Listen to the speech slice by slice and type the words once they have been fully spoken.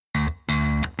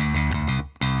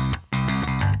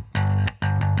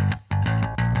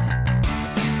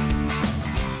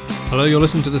Hello, you're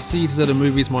listening to the C to Z of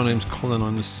Movies. My name's Colin.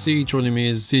 I'm the C. Joining me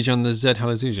is Zijan the Z.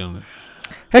 Hello, Zijan.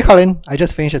 Hey Colin, I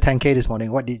just finished a 10K this morning.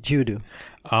 What did you do?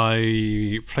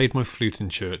 I played my flute in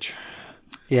church.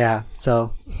 Yeah,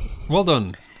 so... Well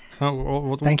done.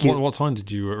 Thank you. What time did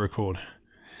you record?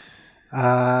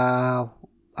 I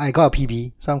got a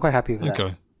PB, so I'm quite happy with that.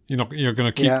 Okay. You're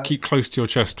going to keep close to your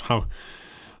chest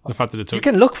the fact that it took... You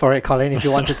can look for it, Colin, if you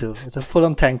wanted to. It's a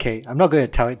full-on 10K. I'm not going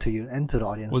to tell it to you and to the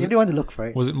audience. If you want to look for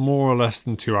it. Was it more or less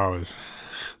than 2 hours?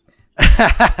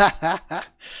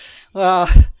 Well...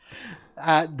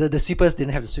 the sweepers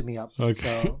didn't have to sweep me up,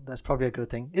 so that's probably a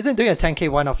good thing. Isn't doing a 10K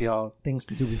one of your things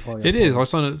to do before? It is. I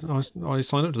signed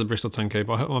up to the Bristol 10K,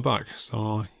 but I hurt my back,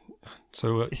 so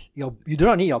you do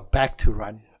not need your back to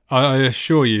run. I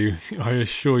assure you,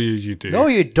 you do. No,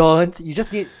 you don't. You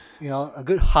just need a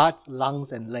good heart,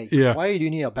 lungs, and legs. Yeah. Why do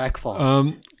you need your back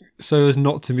for? So as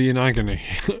not to be in agony.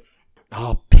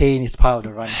 Oh, pain is part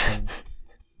of the run thing.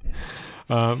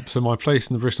 So my place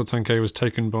in the Bristol 10K was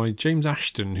taken by James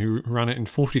Ashton, who ran it in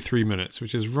 43 minutes,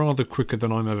 which is rather quicker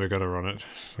than I'm ever going to run it.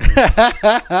 So.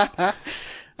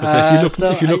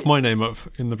 But if you look my name up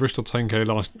in the Bristol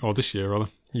 10K this year rather,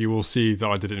 you will see that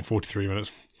I did it in 43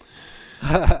 minutes.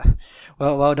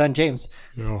 Well done, James.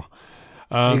 Yeah.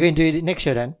 Are you going to do it next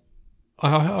year then?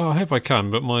 I hope I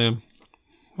can, but my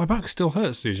back still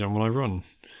hurts, Zijan, when I run.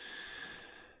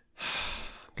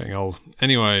 Getting old.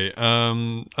 Anyway,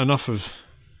 enough of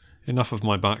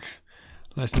my back.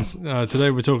 Today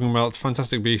we're talking about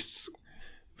Fantastic Beasts: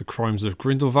 The Crimes of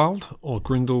Grindelwald or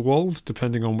Grindelwald,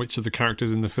 depending on which of the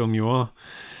characters in the film you are.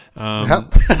 We're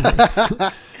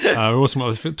also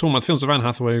talking about the films of Anne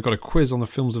Hathaway. We've got a quiz on the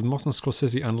films of Martin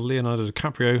Scorsese and Leonardo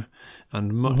DiCaprio,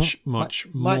 and much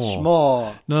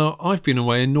more. Now, I've been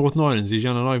away in Northern Ireland,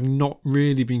 Zijan, and I've not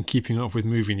really been keeping up with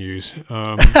movie news.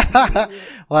 Well,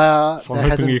 so I'm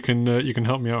hoping you can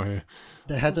help me out here.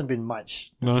 There hasn't been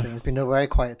much. No? It's been a very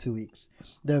quiet 2 weeks.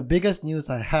 The biggest news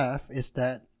I have is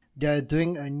that they're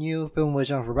doing a new film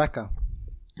version of Rebecca.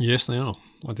 Yes, they are.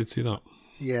 I did see that.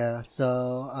 Yeah,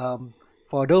 so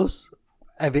for those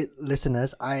avid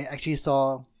listeners, I actually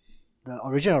saw the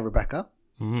original Rebecca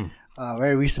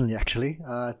very recently, actually.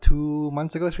 3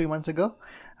 months ago.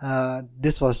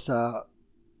 This was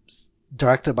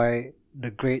directed by the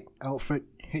great Alfred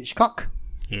Hitchcock.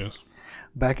 Yes.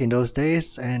 Back in those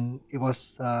days, and it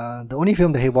was the only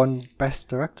film that he won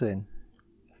Best Director in.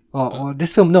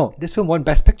 This film won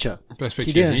Best Picture. Best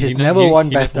Picture. He's never won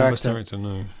Best Director. Best Director,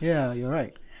 no. Yeah, you're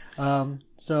right.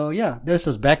 This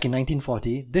was back in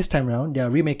 1940. This time around, they are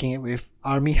remaking it with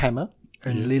Armie Hammer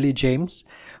and Lily James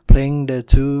playing the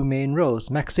two main roles,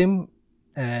 Maxim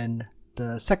and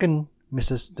the second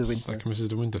Mrs. De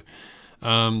Winter.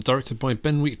 Directed by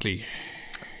Ben Wheatley,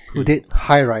 who did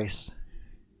High Rise.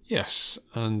 Yes,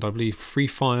 and I believe Free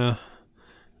Fire,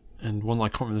 and one I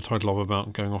can't remember the title of,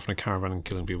 about going off in a caravan and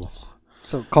killing people.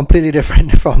 So completely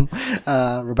different from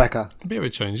Rebecca. A bit of a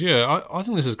change, yeah. I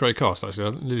think this is a great cast, actually.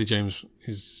 I think Lily James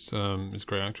is a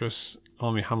great actress.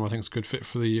 Armie Hammer, I think, is a good fit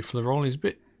for the role. He's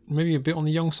maybe a bit on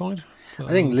the young side. I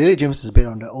think Lily James is a bit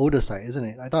on the older side, isn't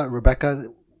it? I thought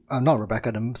the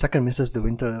second Mrs. De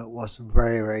Winter was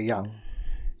very, very young.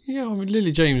 Yeah, I mean,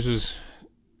 Lily James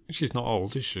she's not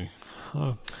old, is she?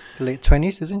 Late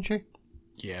 20s, isn't she?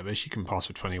 Yeah, but she can pass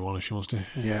for 21 if she wants to.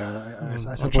 Yeah,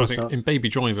 I suppose so. In Baby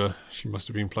Driver, she must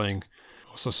have been playing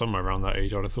also somewhere around that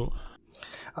age, I'd have thought.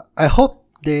 I hope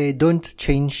they don't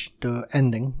change the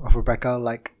ending of Rebecca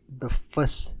like the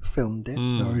first film did,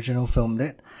 the original film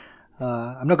did.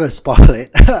 I'm not going to spoil it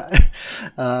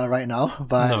right now,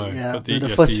 but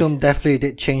the first film definitely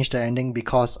did change the ending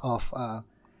because of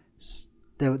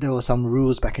there were some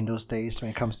rules back in those days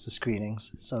when it comes to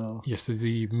screenings. So yes,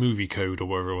 the movie code or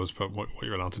whatever it was, but what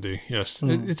you're allowed to do. Yes,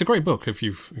 it's a great book. If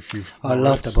you've I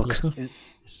love the book.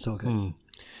 It's so good.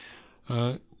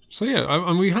 So yeah,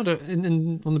 and we had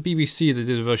on the BBC they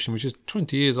did a version which is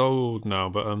 20 years old now,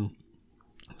 but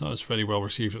that was fairly well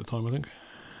received at the time, I think.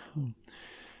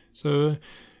 So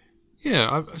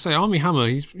yeah, I say Armie Hammer.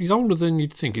 He's older than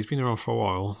you'd think. He's been around for a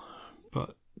while,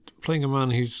 but playing a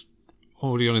man who's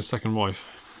already on his second wife.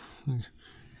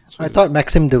 I thought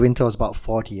Maxim De Winter was about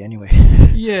 40 anyway.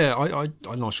 Yeah,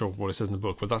 I'm not sure what it says in the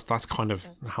book, but that's kind of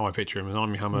how I picture him. And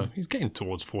Armie Hammer, he's getting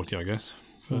towards 40, I guess.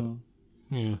 But,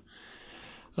 yeah.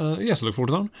 Yes, I look forward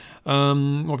to that.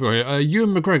 What have we got here?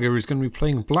 Ewan McGregor is going to be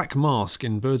playing Black Mask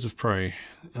in Birds of Prey.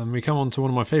 And we come on to one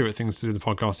of my favourite things to do in the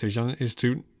podcast, is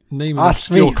to name an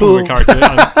obscure comic character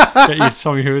and get you to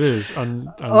tell me who it is,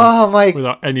 and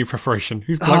without any preparation.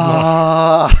 Who's Black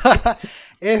Mask?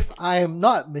 If I'm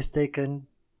not mistaken,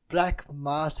 Black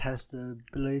Mask has the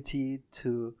ability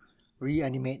to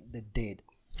reanimate the dead.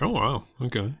 Oh wow,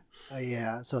 okay.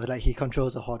 Yeah, so like he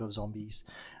controls a horde of zombies.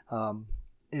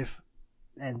 If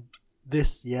and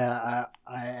this, yeah,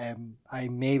 I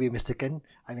may be mistaken.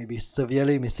 I may be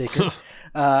severely mistaken.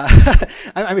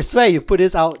 I swear you put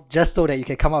this out just so that you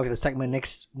can come up with a segment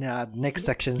next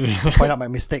sections to point out my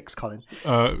mistakes, Colin.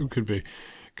 Could be.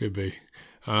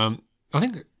 I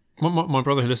think my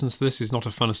brother who listens to this is not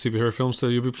a fan of superhero films, so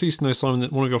you'll be pleased to know, Simon,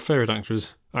 that one of your favourite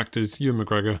actors, Ewan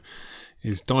McGregor,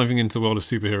 is diving into the world of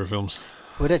superhero films.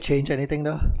 Would that change anything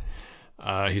though?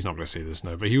 He's not going to see this,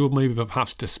 no, but he will maybe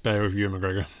perhaps despair of Ewan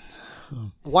McGregor.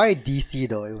 Why DC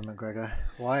though, Ewan McGregor?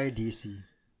 Why DC?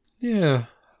 Yeah,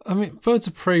 I mean, Birds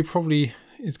of Prey probably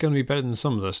is going to be better than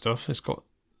some of their stuff.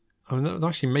 They're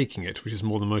actually making it, which is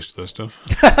more than most of their stuff.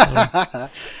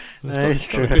 It's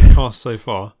got a good cast so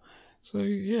far. So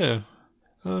yeah,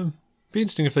 be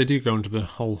interesting if they do go into the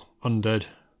whole undead.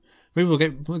 Maybe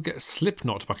we'll get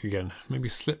Slipknot back again. Maybe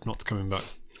Slipknot's coming back.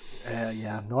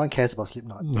 Yeah, no one cares about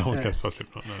Slipknot. No one cares about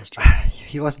Slipknot. No, it's true.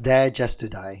 He was there just to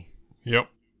die. Yep.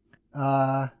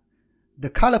 The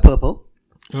Color Purple.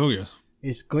 Oh yes.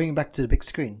 Is going back to the big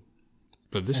screen.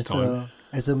 But this time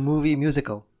as a movie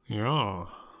musical. Yeah.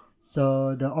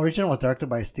 So the original was directed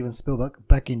by Steven Spielberg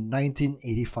back in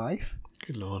 1985.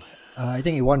 Good lord. I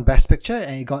think it won Best Picture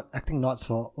and it got acting nods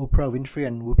for Oprah Winfrey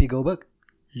and Whoopi Goldberg.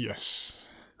 Yes.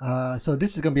 So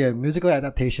this is going to be a musical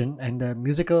adaptation, and the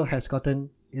musical has gotten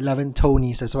 11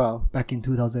 Tonys as well back in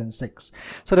 2006.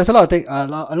 So there's a lot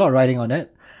of writing on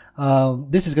it.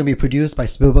 This is going to be produced by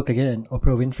Spielberg again and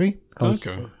Oprah Winfrey.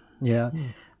 Okay. Yeah.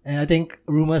 And I think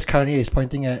rumors currently is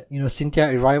pointing at,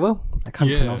 Cynthia Erivo. I can't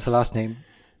pronounce her last name.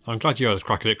 I'm glad you had a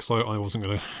crack at it because I wasn't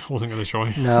gonna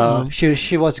try. No,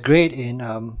 she was great in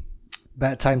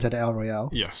Bad Times at the El Royale.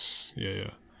 Yes,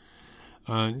 yeah.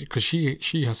 Because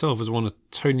she herself has won a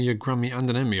Tony, a Grammy, and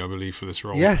an Emmy, I believe, for this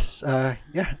role. Yes, for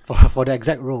the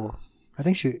exact role. I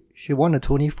think she won a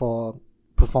Tony for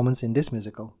performance in this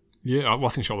musical. Yeah, well, I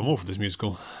think she got them all for this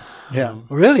musical. Yeah,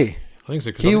 really? I think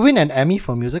so. Can you win an Emmy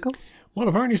for musicals? Well,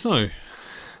 apparently so.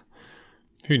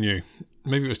 Who knew?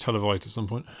 Maybe it was televised at some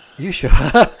point. Are you sure?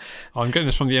 I'm getting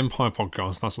this from the Empire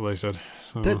podcast. That's what they said.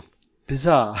 So, that's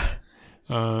bizarre.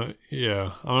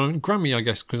 Yeah. Grammy, I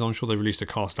guess, because I'm sure they released a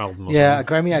cast album. Or yeah,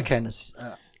 something. a Grammy I can.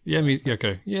 Yeah,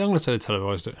 okay. Yeah, I'm going to say they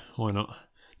televised it. Why not?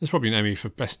 There's probably an Emmy for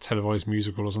best televised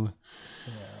musical or something.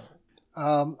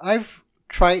 Yeah. I've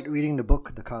tried reading the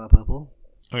book, The Color Purple.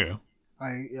 Oh yeah.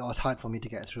 It was hard for me to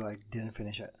get through. I didn't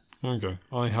finish it. Okay.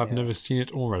 I have never seen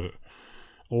it or read it,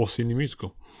 or seen the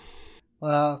musical.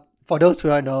 Well, for those who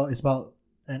don't know, it's about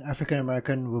an African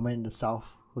American woman in the South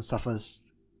who suffers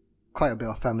quite a bit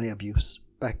of family abuse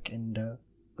back in the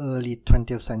early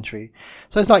 20th century.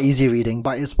 So it's not easy reading,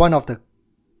 but it's one of the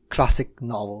classic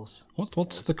novels.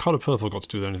 What's The Colour Purple got to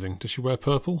do with anything? Does she wear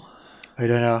purple? I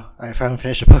don't know. I haven't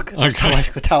finished the book, so someone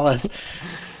could tell us.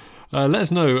 Let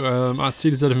us know at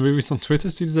CDZ Movies on Twitter,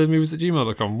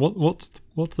 cdzmovies@gmail.com.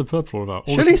 What's the purple all about?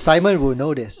 Surely Simon will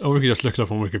know this. Or we could just look it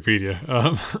up on Wikipedia.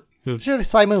 Surely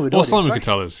Simon would know this, Simon could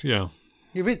tell us, yeah.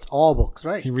 He reads all books,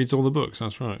 right? He reads all the books,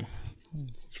 that's right.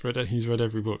 He's read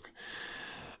every book.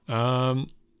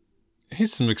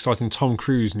 Here's some exciting Tom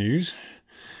Cruise news.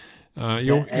 Is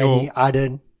there any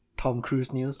other Tom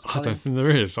Cruise news? I don't think there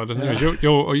is. I don't know.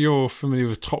 You're familiar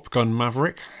with Top Gun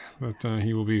Maverick that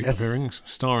he will be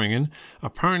starring in.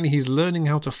 Apparently, he's learning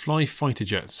how to fly fighter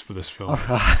jets for this film.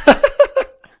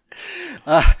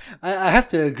 I have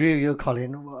to agree with you,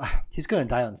 Colin. He's going to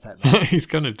die on set. Right? He's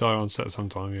going to die on set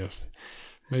sometime. Yes,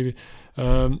 maybe.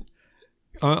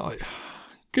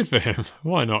 Good for him.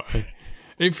 Why not?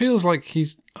 It feels like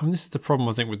he's. This is the problem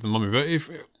I think with The Mummy, but if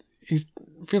he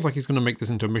feels like he's going to make this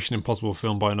into a Mission Impossible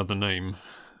film by another name.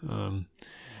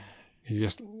 He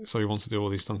wants to do all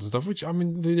these stunts and stuff. Which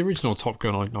the original Top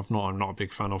Gun, I'm not a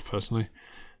big fan of personally.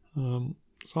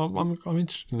 So I'm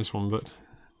interested in this one, but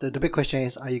the big question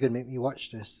is: are you going to make me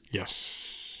watch this?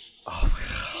 Yes. Oh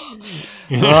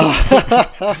my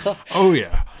god. Oh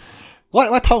yeah.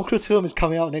 What Tom Cruise film is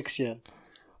coming out next year?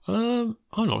 I'm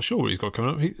not sure what he's got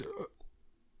coming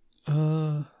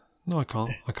up. No, I can't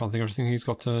think of everything he's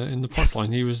got in the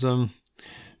pipeline. He was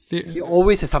he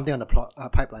always has something on the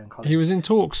pipeline, Colin. He was in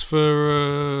talks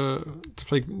for to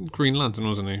play Green Lantern,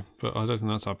 wasn't he? But I don't think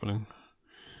that's happening.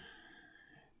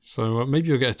 So maybe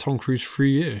you'll get a Tom Cruise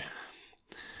free year.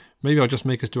 Maybe I'll just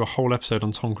make us do a whole episode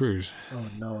on Tom Cruise. Oh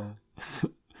no,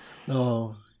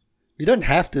 no, we don't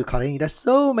have to, Colin. There's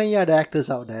so many other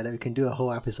actors out there that we can do a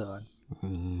whole episode on.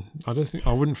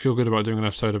 I wouldn't feel good about doing an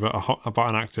episode about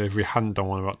an actor if we hadn't done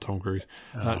one about Tom Cruise.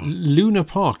 Luna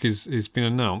Park is been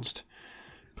announced,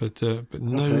 but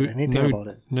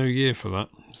no year for that.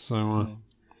 So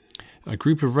A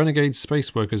group of renegade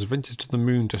space workers ventured to the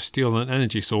moon to steal an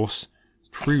energy source,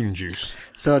 prune juice.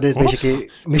 So there's What? basically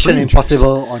Mission Prune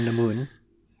Impossible on the moon.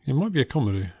 It might be a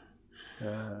comedy.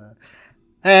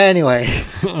 Anyway,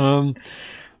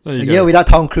 There a you year go. without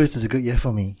Tom Cruise is a good year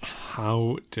for me.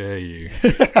 How dare you?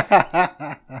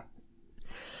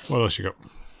 What else you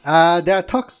got? There are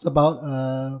talks about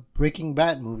a Breaking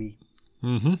Bad movie.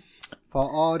 Mm-hmm. For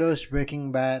all those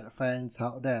Breaking Bad fans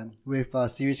out there, with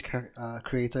series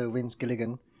creator Vince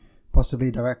Gilligan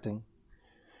possibly directing.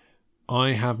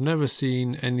 I have never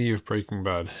seen any of Breaking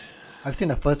Bad. I've seen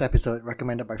the first episode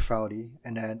recommended by Frowdy,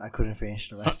 and then I couldn't finish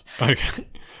the rest. Okay.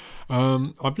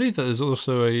 I believe that there's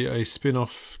also a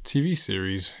spin-off TV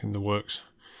series in the works.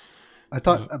 I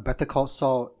thought a Better Call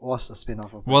Saul was a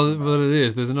spin-off of Well, Breaking Bad. it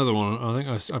is. There's another one.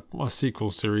 I think a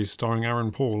sequel series starring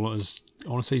Aaron Paul as, I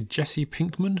want to say, Jesse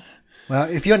Pinkman. Well,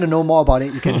 if you want to know more about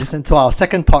it, you can listen to our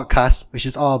second podcast, which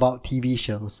is all about TV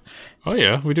shows. Oh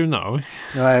yeah, we're doing that, are we?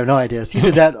 No, I have no idea. C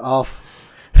to Z of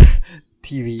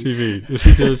TV. TV. The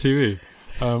C to the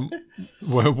TV.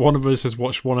 Where one of us has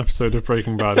watched one episode of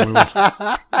Breaking Bad and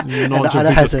we will not other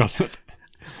gently hasn't. discuss it.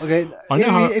 Okay, I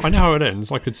know how it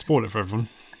ends. I could spoil it for everyone.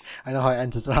 I know how it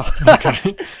ends as well.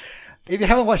 Okay. If you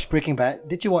haven't watched Breaking Bad,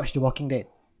 did you watch The Walking Dead?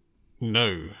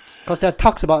 No. Because there are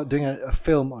talks about doing a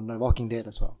film on The Walking Dead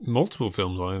as well. Multiple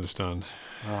films, I understand.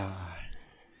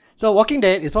 So Walking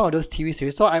Dead is one of those TV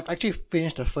series. So I've actually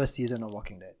finished the first season of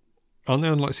Walking Dead. Aren't they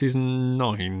on like season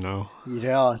 9 now?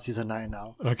 They're on season 9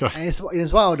 now. Okay. And it's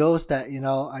one of those that,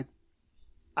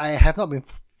 I have not been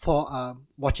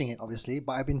watching it, obviously,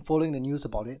 but I've been following the news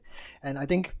about it. And I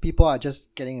think people are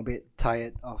just getting a bit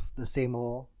tired of the same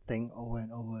old thing over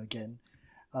and over again.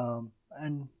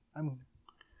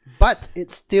 But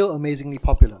it's still amazingly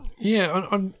popular. Yeah,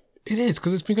 it is,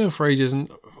 because it's been going for ages, and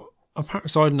apparently,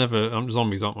 so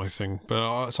zombies aren't my thing,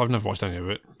 but so I've never watched any of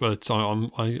it. But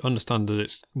I understand that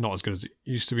it's not as good as it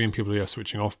used to be, and people are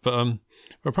switching off. But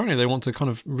apparently they want to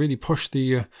kind of really push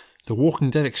the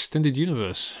Walking Dead extended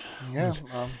universe. Yeah.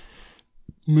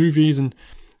 Movies and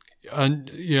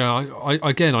yeah,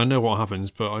 I know what happens,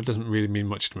 but it doesn't really mean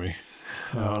much to me,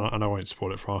 and I won't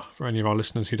spoil it for any of our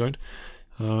listeners who don't.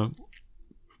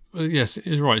 But yes,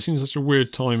 it's right. It seems such a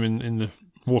weird time in the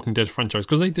Walking Dead franchise,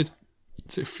 because they did.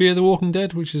 Is it Fear the Walking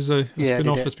Dead, which is a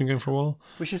spin-off that's been going for a while?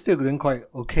 Which is still doing quite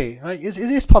okay. Right? It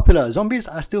is popular. Zombies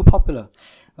are still popular.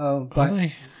 But, are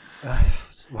they?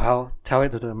 Well, tell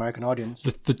it to the American audience.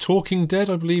 The Talking Dead,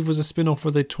 I believe, was a spin-off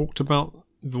where they talked about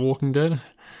the Walking Dead.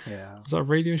 Yeah. Was that a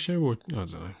radio show? Or I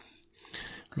don't know.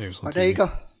 Maybe it was on TV. There you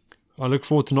go. I look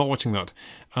forward to not watching that.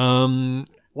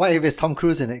 What if it's Tom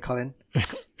Cruise in it, Colin?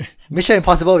 Mission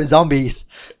Impossible with zombies.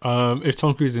 If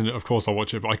Tom Cruise is in it, of course I'll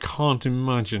watch it, but I can't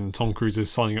imagine Tom Cruise is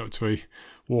signing up to a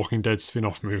Walking Dead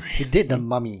spin-off movie. He did The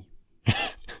Mummy.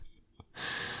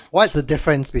 What's the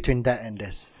difference between that and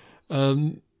this? That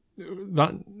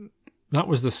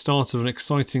was the start of an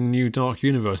exciting new dark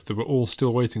universe that we're all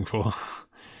still waiting for.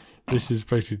 This is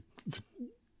basically the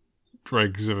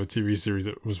dregs of a TV series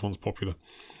that was once popular.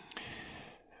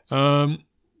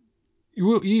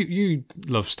 You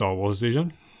love Star Wars,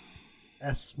 Dijon?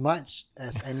 As much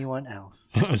as anyone else.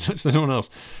 As much as anyone else.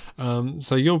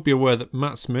 So you'll be aware that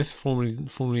Matt Smith,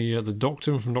 formerly the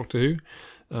Doctor from Doctor Who,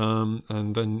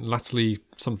 and then latterly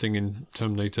something in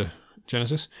Terminator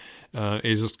Genesis,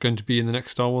 is going to be in the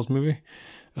next Star Wars movie.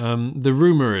 The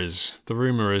rumor is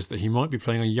that he might be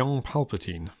playing a young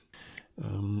Palpatine.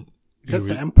 That's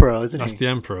the Emperor, isn't That's he? the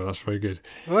Emperor. That's very good.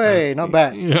 Wait, not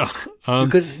bad. Yeah.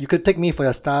 You could take me for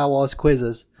your Star Wars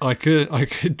quizzes. I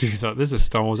could do that. There's a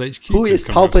Star Wars HQ. Who is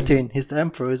Palpatine? He's the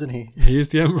Emperor, isn't he? He is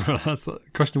the Emperor. That's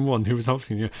question one. Who was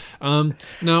Palpatine? Yeah.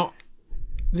 Now,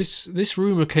 this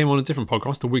rumor came on a different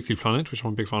podcast, The Weekly Planet, which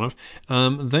I'm a big fan of.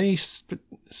 They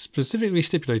specifically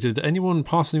stipulated that anyone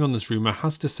passing on this rumor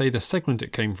has to say the segment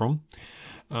it came from,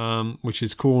 which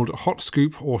is called Hot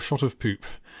Scoop or Shot of Poop.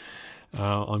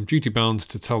 I'm duty bound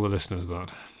to tell the listeners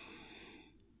that.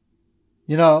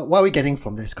 You know, what are we getting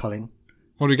from this, Colin?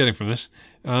 What are we getting from this?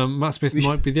 Matt Smith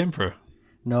might be the Emperor.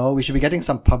 No, we should be getting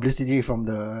some publicity from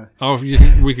the... Oh, you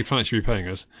think Weekly Planet should be paying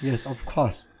us? Yes, of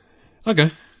course.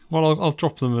 Okay. Well, I'll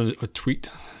drop them a tweet.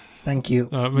 Thank you.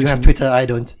 You have Twitter, I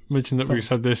don't. Mention that we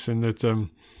said this and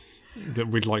that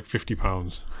we'd like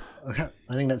 £50. Okay,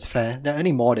 I think that's fair. They're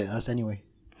earning more than us anyway.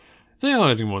 They are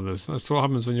earning more than us. That's what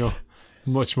happens when you're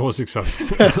much more successful.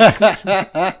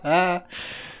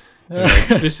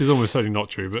 This is almost certainly not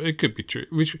true, but it could be true.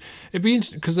 Which it'd be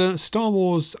interesting because Star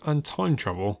Wars and time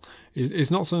travel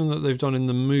is not something that they've done in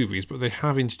the movies, but they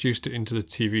have introduced it into the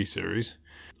TV series.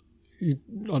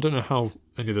 I don't know how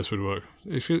any of this would work.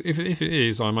 If it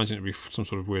is, I imagine it'd be some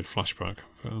sort of weird flashback.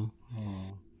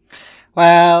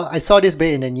 Well, I saw this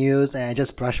bit in the news and I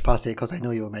just brushed past it because I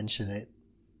know you'll mention it.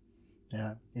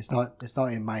 Yeah, it's not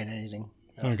in mine or anything.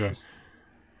 Okay.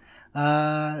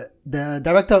 The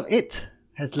director of It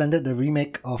has landed the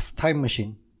remake of Time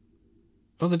Machine.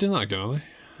 Oh, they're doing that again, are they?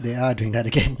 They are doing that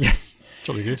again, yes.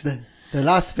 Jolly good. The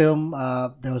last film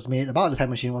that was made about the Time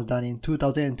Machine was done in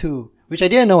 2002, which I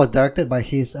didn't know was directed by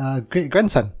his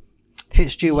great-grandson.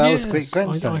 H.G. Wells'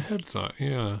 great-grandson. I heard that,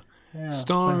 yeah.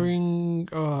 Starring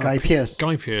Guy Pearce.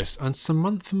 Guy Pearce and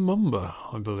Samantha Mumba,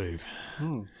 I believe.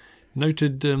 Hmm.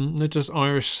 Noted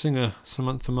Irish singer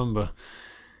Samantha Mumba.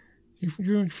 You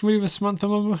familiar with Samantha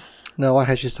Mumba? No, what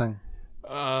has she sung?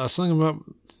 Something about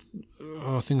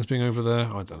things being over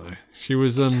there. I don't know. She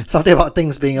was something about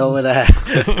things being over there.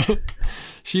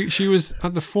 She was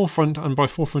at the forefront, and by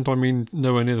forefront I mean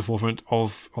nowhere near the forefront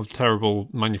of terrible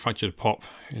manufactured pop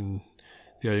in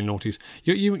the early noughties.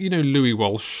 You know Louis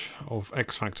Walsh of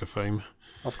X Factor fame.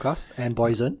 Of course, and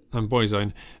Boyzone. And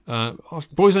Boyzone.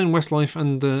 Boyzone, Westlife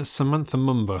and Samantha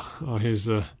Mumba are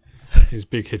his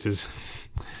big hitters.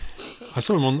 I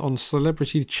saw him on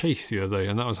Celebrity Chase the other day,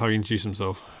 and that was how he introduced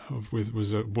himself, was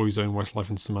Boyzone, Westlife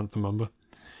and Samantha Mumba.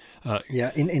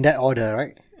 In that order,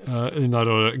 right? In that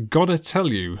order. Gotta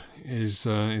Tell You is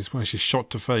where she's shot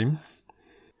to fame.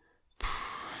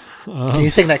 Can you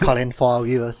sing that, Colin, for our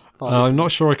viewers? I'm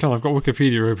not sure I can. I've got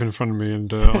Wikipedia open in front of me,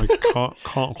 and I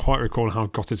can't quite recall how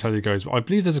Gotta Tell You goes. But I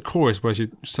believe there's a chorus where she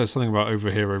says something about over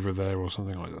here, over there, or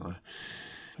something. I don't know.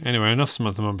 Anyway, enough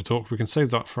Samantha Mumba talk. We can save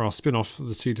that for our spin-off,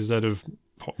 the C to Z of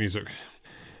pop music.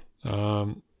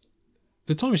 The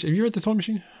Time Machine. Have you read The Time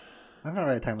Machine? I've not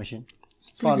read The Time Machine.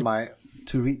 It's on my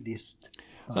to-read list.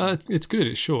 It's good.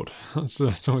 It's short.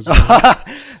 That's always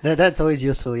that's always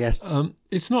useful, yes.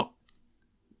 It's not...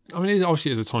 I mean, it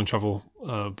obviously is a time travel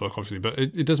book, obviously, but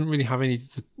it doesn't really have any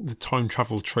of the time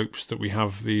travel tropes that we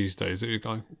have these days.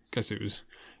 I guess it was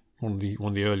one of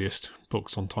the earliest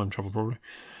books on time travel, probably,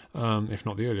 if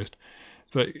not the earliest.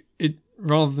 But it,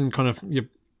 rather than kind of your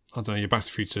Back to the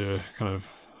Future kind of,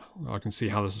 I can see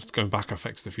how this going back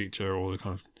affects the future, or the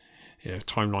kind of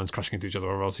timelines crashing into each other,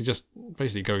 or else he just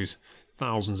basically goes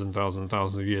thousands and thousands and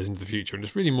thousands of years into the future, and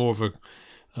it's really more of a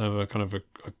kind of a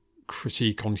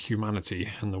critique on humanity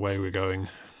and the way we're going,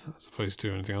 as opposed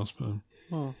to anything else.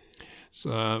 But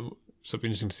so it'll be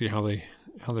interesting to see how they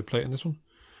play it in this one.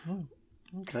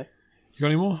 Okay. You got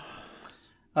any more?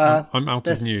 I'm out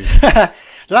of news. The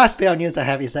last bit of news I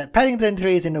have is that Paddington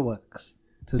 3 is in the works.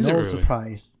 To no really?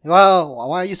 Surprise. Well,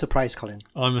 why are you surprised, Colin?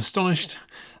 I'm astonished.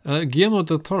 Guillermo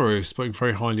del Toro spoke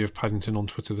very highly of Paddington on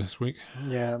Twitter this week.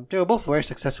 Yeah, they were both very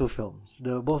successful films.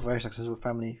 They were both very successful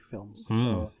family films.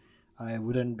 So I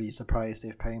wouldn't be surprised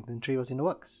if Paddington 3 was in the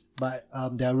works. But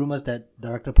there are rumours that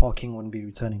director Paul King wouldn't be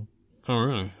returning. Oh,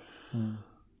 really?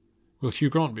 Will Hugh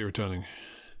Grant be returning?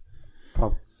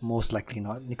 Most likely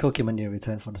not. Nicole Kidman didn't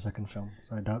return for the second film,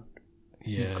 so I doubt.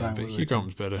 Hugh Grant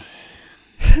was better.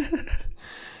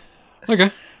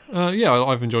 Okay.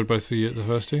 I've enjoyed both the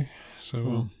first two.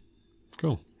 So,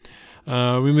 cool.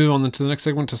 We move on to the next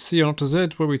segment, to C or Not to Z,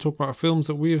 where we talk about films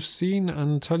that we have seen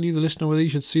and tell you, the listener, whether you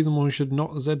should see them or you should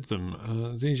not Z them.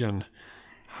 Zijan,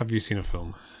 have you seen a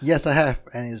film? Yes, I have.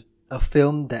 And it's a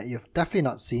film that you've definitely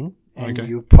not seen. And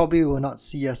you probably will not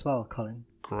see as well, Colin.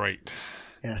 Great.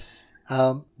 Yes.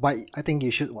 But I think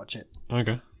you should watch it.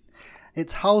 Okay.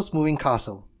 It's Howl's Moving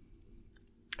Castle.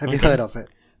 Have you heard of it?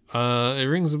 It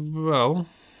rings a bell.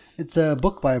 It's a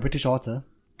book by a British author.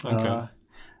 Okay.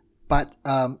 But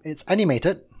it's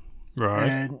animated. Right.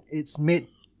 And it's made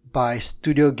by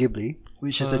Studio Ghibli,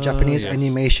 which is a Japanese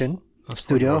animation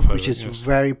studio, which is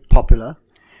very popular.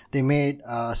 They made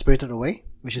Spirited Away,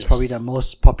 which is probably the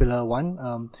most popular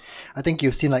one. I think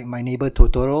you've seen like My Neighbor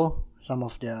Totoro. Some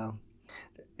of their...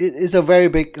 It's a very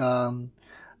big...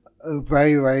 a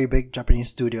very, very big Japanese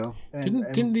studio.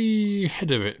 Didn't the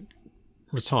head of it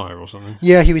retire or something?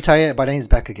 Yeah, he retired, but then he's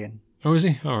back again. Oh, is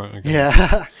he? All right. Okay.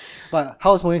 Yeah. But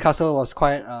Howl's Moving Castle was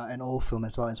quite an old film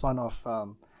as well. It's one of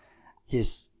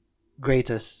his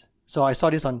greatest. So I saw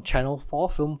this on Channel 4,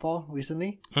 Film 4,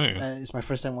 recently. Oh, yeah. It's my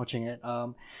first time watching it.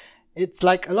 It's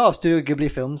like a lot of Studio Ghibli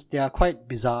films. They are quite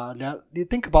bizarre. You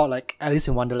think about like Alice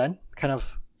in Wonderland kind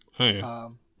of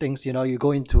things. You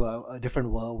go into a different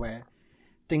world where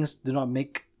things do not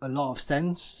make a lot of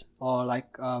sense, or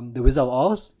like The Wizard of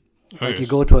Oz. You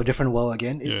go to a different world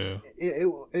again.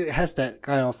 It has that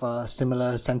kind of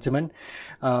similar sentiment.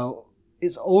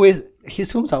 It's always,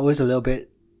 his films are always a little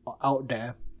bit out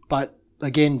there, but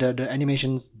again the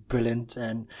animation's brilliant,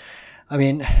 and I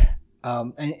mean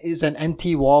And it's an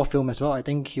anti-war film as well. I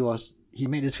think he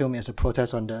made this film as a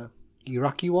protest on the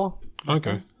Iraqi war.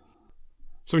 Okay.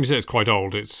 So when you say it's quite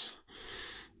old, it's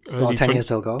 10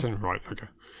 years ago. Right, okay.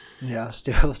 Yeah,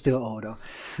 still older.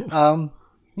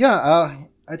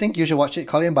 I think you should watch it,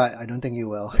 Colin, but I don't think you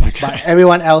will. Okay. But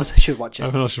everyone else should watch it.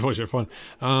 Everyone else should watch it, fine.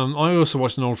 I also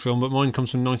watched an old film, but mine comes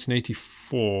from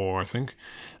 1984, I think,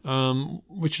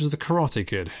 which is The Karate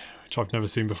Kid, which I've never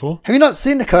seen before. Have you not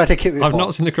seen The Karate Kid before? I've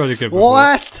not seen The Karate Kid before.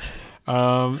 What?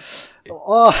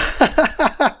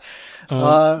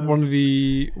 One of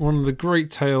the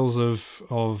great tales of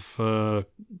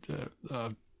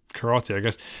karate, I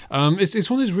guess. It's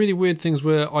one of those really weird things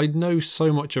where I know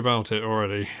so much about it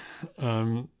already.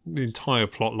 The entire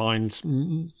plot lines,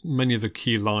 many of the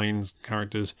key lines,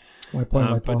 characters,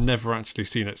 but never actually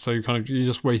seen it. So you're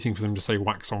just waiting for them to say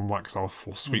wax on, wax off,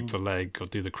 or sweep the leg, or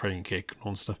do the crane kick and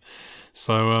all that stuff.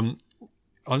 So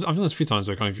I've done this a few times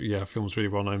where film's really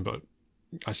well known, but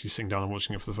actually sitting down and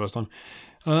watching it for the first time,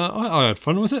 I had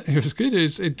fun with it. It was good.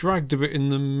 It dragged a bit in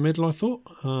the middle, I thought.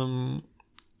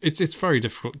 It's very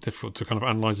difficult to kind of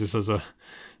analyse this as a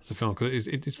film because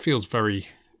it feels very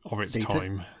of its dated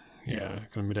time. Yeah,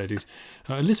 kind of mid-80s.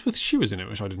 Elizabeth Shue was in it,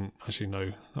 which I didn't actually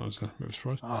know. That was a bit of a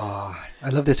surprise. Oh, I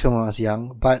love this film when I was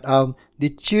young. But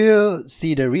did you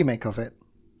see the remake of it?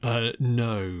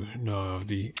 No.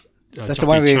 That's the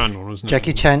one with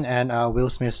Jackie Chan and Will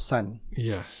Smith's son.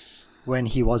 Yes. When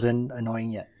he wasn't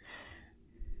annoying yet.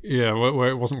 Yeah, where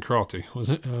it wasn't karate, was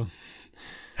it?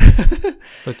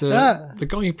 But the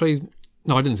guy who played...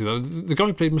 No, I didn't see that. The guy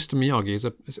who played Mr. Miyagi, is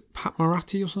it Pat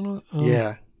Marathi or something?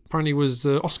 Yeah. Apparently was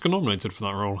Oscar nominated for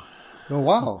that role. Oh,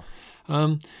 wow.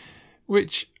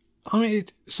 Which, I mean,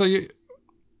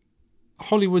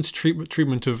 Hollywood's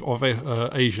treatment of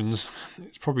Asians,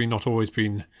 it's probably not always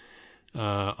been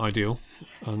ideal.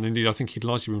 And indeed, I think he'd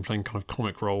largely been playing kind of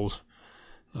comic roles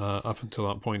up until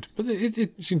that point. But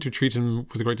it seemed to treat him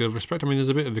with a great deal of respect. I mean, there's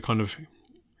a bit of the kind of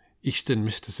Eastern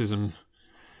mysticism,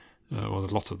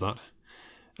 there's a lot of that.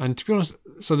 And to be honest,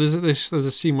 so there's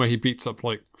a scene where he beats up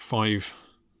like 5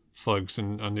 thugs,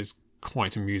 and it's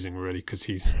quite amusing, really, because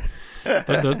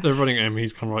they're running at him.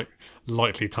 He's kind of like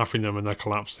lightly tapping them, and they're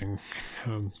collapsing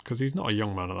because he's not a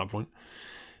young man at that point.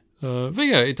 But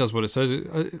yeah, it does what it says.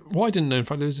 What I didn't know, in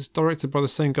fact, it was directed by the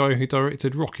same guy who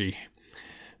directed Rocky,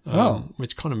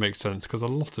 which kind of makes sense because a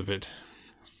lot of it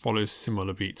follows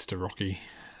similar beats to Rocky.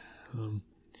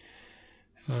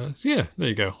 So yeah, there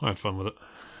you go. I had fun with it.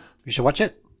 You should watch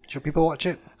it. Should people watch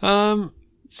it? To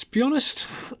be honest,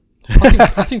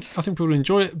 I think people will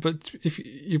enjoy it. But if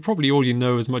you probably already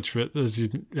know as much of it as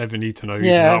you ever need to know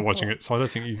without watching it, so I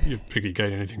don't think you particularly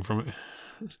gain anything from it.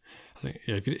 I think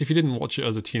if you didn't watch it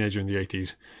as a teenager in the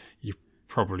 80s, you're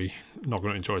probably not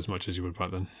going to enjoy it as much as you would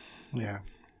back then. Yeah,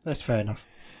 that's fair enough.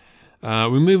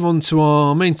 We move on to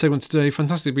our main segment today,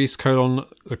 Fantastic Beasts: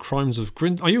 The Crimes of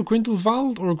Are you a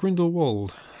Grindelwald or a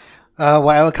Grindelwald?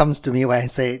 Whatever comes to me when I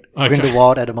say it. Okay.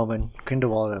 Grindelwald at the moment.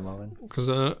 Because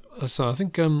so I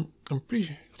think I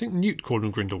think Newt called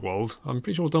him Grindelwald. I'm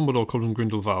pretty sure Dumbledore called him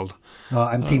Grindelwald. Oh,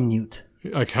 I'm Team Newt.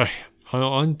 Okay,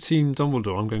 I'm Team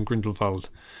Dumbledore. I'm going Grindelwald.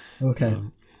 Okay.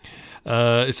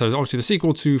 So obviously the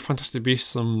sequel to Fantastic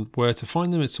Beasts and Where to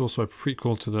Find Them. It's also a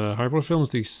prequel to the Harry Potter films,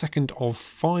 the second of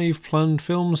 5 planned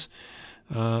films.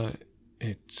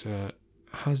 It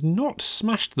has not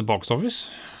smashed the box office.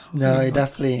 No, it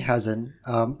definitely hasn't.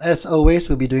 As always,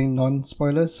 we'll be doing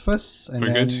non-spoilers first, and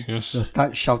then we'll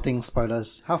start shouting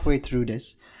spoilers halfway through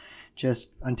this,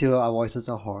 just until our voices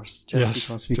are hoarse,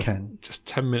 because we can. Just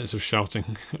 10 minutes of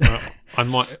shouting. I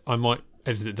might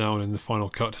edit it down in the final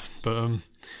cut, but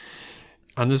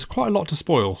and there's quite a lot to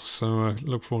spoil, so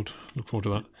look forward to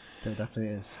that. There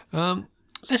definitely is.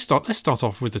 Let's start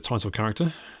off with the title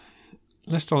character.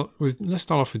 Let's start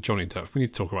off with Johnny Depp. We need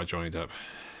to talk about Johnny Depp.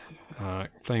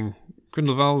 Playing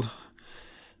Grindelwald,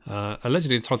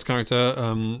 allegedly the title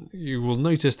character. You will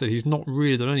notice that he's not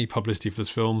really done any publicity for this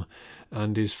film,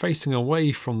 and is facing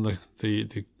away from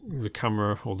the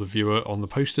camera or the viewer on the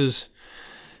posters.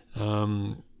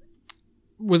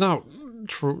 Without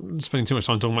spending too much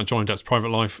time talking about Johnny Depp's private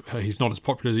life, he's not as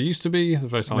popular as he used to be. There's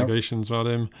various allegations about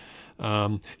him.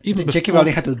 J.K.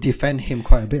 Rowling had to defend him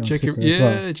quite a bit on Twitter as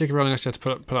well. J.K. Rowling actually had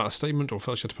to put out a statement, or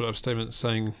felt she had to put out a statement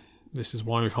saying, "This is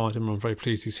why we've hired him. I'm very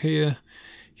pleased he's here.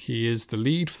 He is the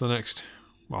lead for the next."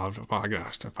 Well, I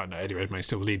guess in fact, anyway, he's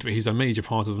still the lead, but he's a major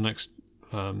part of the next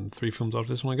 3 films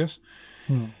after this one, I guess.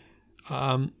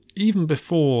 Even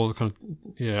before the kind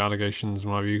of allegations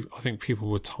and what have you, I think people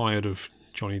were tired of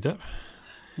Johnny Depp.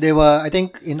 They were, I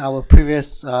think, in our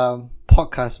previous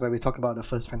podcast where we talked about the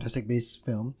first Fantastic Beasts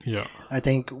film. Yeah, I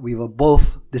think we were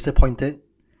both disappointed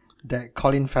that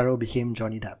Colin Farrell became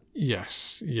Johnny Depp.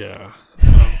 Yes, yeah.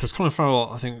 Because Colin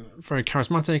Farrell, I think, very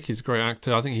charismatic. He's a great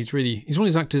actor. I think he's one of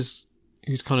these actors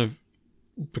who's kind of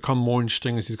become more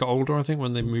interesting as he's got older, I think,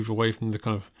 when they move away from the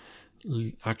kind of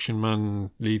action man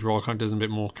lead role characters and a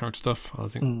bit more character stuff. I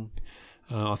think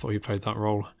I thought he played that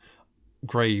role.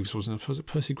 Graves, was it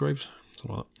Percy Graves?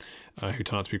 Something like that. Who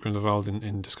turned out to be Grindelwald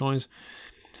in disguise.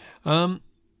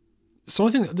 So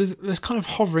I think there's kind of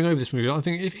hovering over this movie. I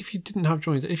think if you didn't have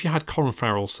Johnny, if you had Colin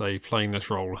Farrell, say, playing this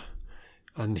role,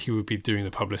 and he would be doing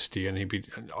the publicity,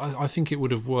 and I think it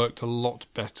would have worked a lot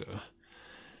better.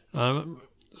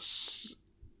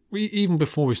 Even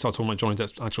before we start talking about Johnny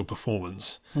Depp's actual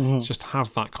performance, just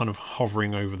have that kind of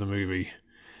hovering over the movie.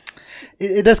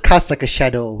 It does cast like a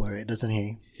shadow over it, doesn't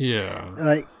he? Yeah.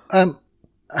 Like, I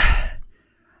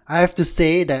have to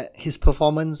say that his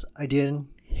performance, I didn't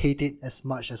hate it as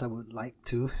much as I would like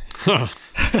to.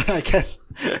 I guess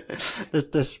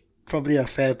that's probably a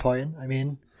fair point. I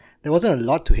mean, there wasn't a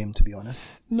lot to him, to be honest.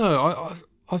 No,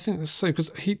 I think the same,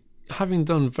 because having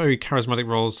done very charismatic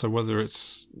roles, so whether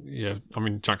it's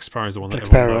Jack Sparrow's the one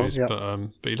that everyone knows,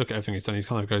 but you look at everything he's done, he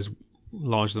kind of goes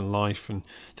larger than life, and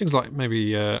things like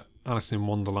maybe Alice in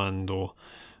Wonderland or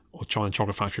Charlie and the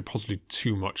Chocolate Factory, possibly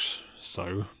too much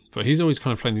so. But he's always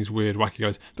kind of playing these weird, wacky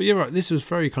guys. But you're right, this was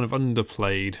very kind of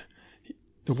underplayed.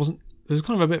 There's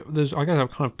kind of a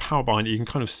kind of power behind it. You can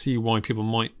kind of see why people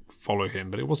might follow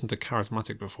him, but it wasn't a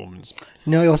charismatic performance.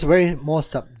 No, it was a very more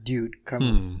subdued kind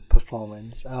of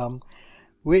performance.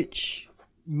 Which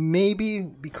maybe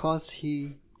because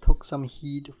he took some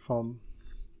heat from,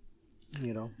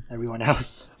 everyone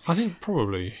else. I think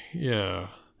probably, yeah.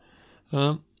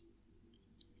 But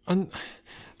I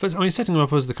mean, setting him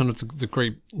up as the kind of the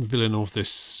great villain of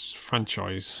this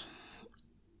franchise,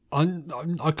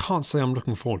 I can't say I'm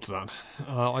looking forward to that.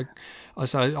 I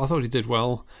thought he did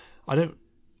well. I don't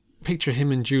picture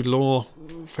him and Jude Law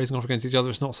facing off against each other.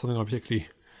 It's not something I particularly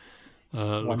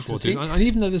look forward to. And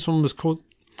even though this one was called,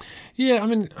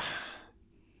 even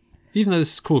though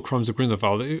this is called Crimes of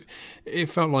Grindelwald, it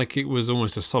felt like it was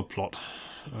almost a subplot.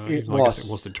 It was. I guess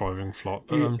it was the driving plot.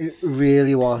 But, it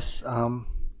really was.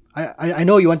 I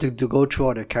know you want to go through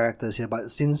all the characters here, but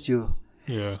since you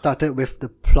started with the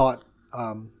plot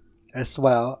as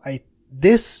well,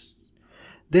 this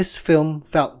film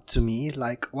felt to me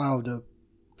like one of the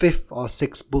 5th or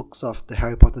 6th books of the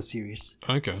Harry Potter series.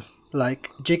 Okay. Like,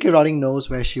 J.K. Rowling knows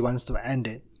where she wants to end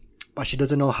it, but she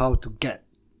doesn't know how to get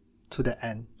to the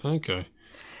end. Okay.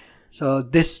 So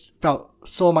this felt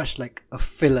so much like a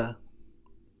filler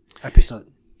episode.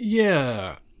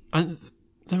 Yeah, and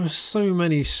there were so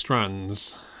many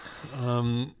strands.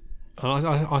 And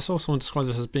I saw someone describe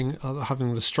this as being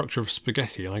having the structure of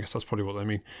spaghetti, and I guess that's probably what they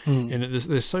mean. In it,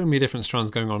 there's so many different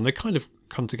strands going on. They kind of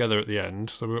come together at the end,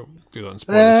 so we'll do that in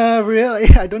spoilers.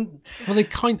 Really? I don't. Well, they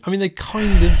kind of.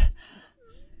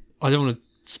 I don't want to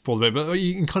spoil the bit, but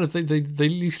you can kind of they at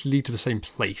least lead to the same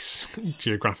place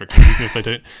geographically, even if they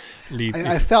don't lead.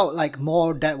 I felt like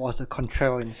more that was a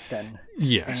contrivance than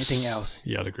anything else.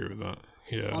 Yeah, I'd agree with that.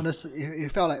 Yeah. Honestly,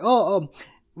 it felt like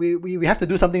we have to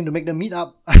do something to make them meet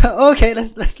up. Okay,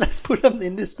 let's put them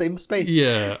in this same space.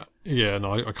 Yeah.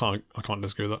 No, I can't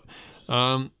disagree with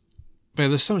that. But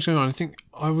there's so much going on. I think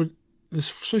there's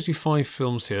supposed to be 5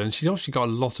 films here, and she's obviously got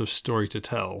a lot of story to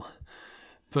tell.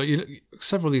 But you look,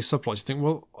 several of these subplots, you think,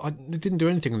 well, they didn't do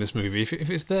anything in this movie. If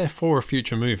it's there for a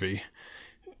future movie,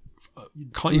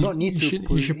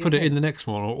 you should put it in the next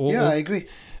one. I agree.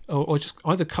 Or just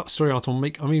either cut story out or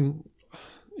make. I mean,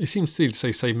 it seems silly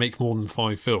to say make more than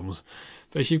 5 films,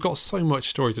 but if you've got so much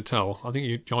story to tell, I think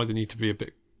you either need to be a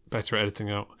bit better at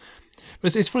editing out.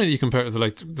 But it's funny that you compare it to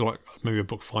like maybe a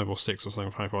book 5 or 6 or something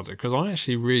of Harry Potter, because I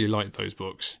actually really like those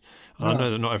books, and I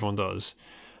know that not everyone does.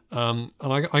 And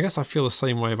I guess I feel the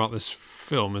same way about this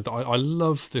film. I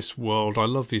love this world. I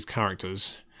love these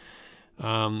characters.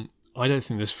 I don't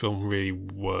think this film really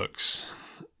works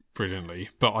brilliantly,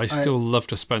 but I still love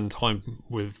to spend time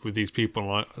with these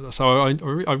people. So I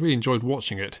really enjoyed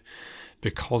watching it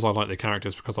because I like the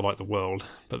characters, because I like the world.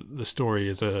 But the story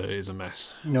is a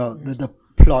mess. No, the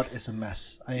plot is a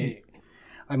mess. I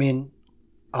mean,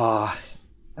 I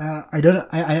don't know.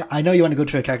 I know you want to go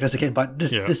through the characters again, but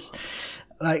this.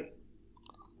 Like,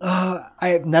 I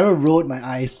have never rolled my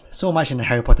eyes so much in a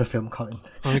Harry Potter film, Colin.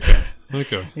 Okay.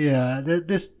 Yeah,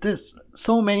 there's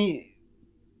so many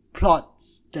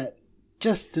plots that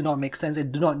just do not make sense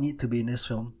and do not need to be in this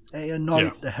film. They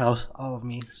annoy the hell out of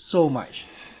me so much.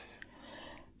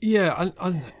 Yeah,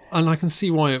 and I can see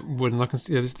why it would, and I can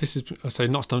see this is, I say,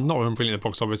 not brilliant at the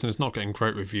box office, and it's not getting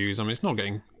great reviews. I mean, it's not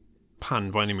getting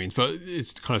panned by any means, but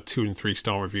it's kind of 2 and 3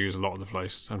 star reviews a lot of the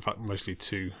place. In fact, mostly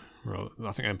 2. Well,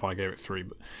 I think Empire gave it 3,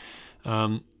 but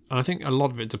and I think a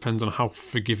lot of it depends on how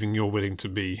forgiving you're willing to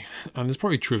be, and it's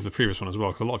probably true of the previous one as well,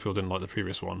 because a lot of people didn't like the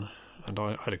previous one, and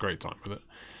I had a great time with it.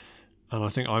 And I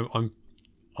think I'm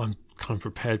kind of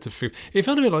prepared to forgive. It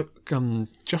felt a bit like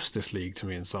Justice League to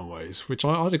me in some ways, which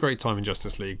I had a great time in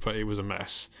Justice League, but it was a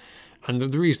mess. And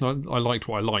the reason I liked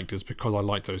what I liked is because I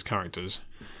liked those characters.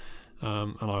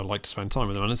 And I like to spend time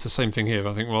with them. And it's the same thing here.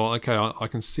 I think, well, okay, I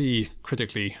can see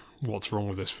critically what's wrong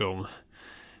with this film,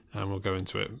 and we'll go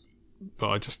into it. But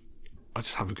I just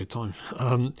have a good time.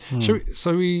 Let's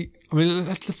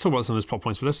talk about some of those plot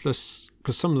points. But let's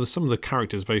because some of the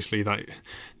characters basically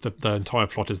that the entire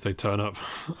plot is they turn up.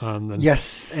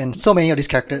 Yes, and so many of these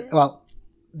characters. Well,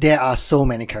 there are so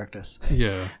many characters.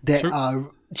 Yeah,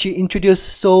 She introduced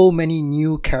so many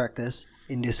new characters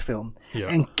in this film,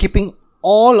 and keeping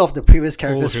all of the previous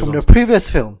characters from the previous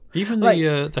film. Even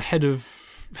the head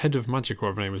of magic,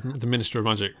 whatever her name is, the Minister of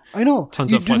Magic. I know.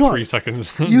 Turns up for like 3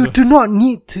 seconds. You do not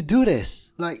need to do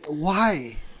this. Like,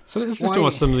 why? So let's talk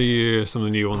about some of the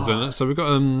new ones. Then. So we've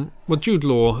got Jude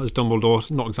Law as Dumbledore,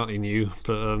 not exactly new,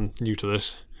 but new to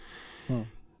this.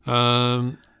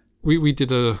 We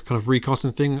did a kind of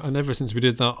recasting thing, and ever since we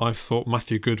did that, I've thought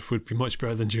Matthew Good would be much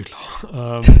better than Jude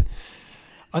Law.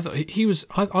 I thought he was.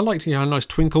 I liked he had a nice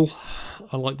twinkle.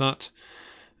 I like that.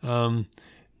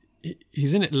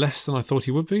 He's in it less than I thought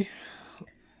he would be.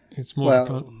 It's more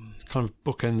kind of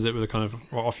bookends it with a kind of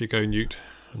off you go, Newt.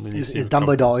 And then it's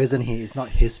Dumbledore, isn't he? It's not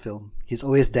his film. He's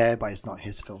always there, but it's not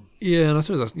his film. Yeah, and I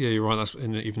suppose you're right. That's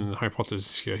even in Harry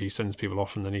Potter's. He sends people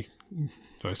off, and then he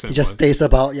just stays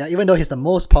about. Yeah, even though he's the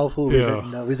most powerful wizard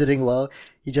in the wizarding world,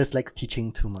 he just likes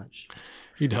teaching too much.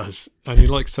 He does, and he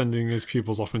likes sending his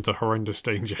pupils off into horrendous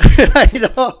danger.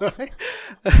 I know, right?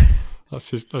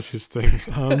 That's his thing.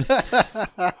 I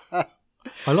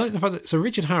like the fact that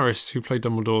Richard Harris, who played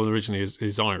Dumbledore originally,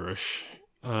 is Irish,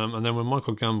 and then when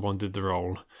Michael Gambon did the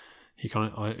role,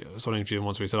 I saw an interview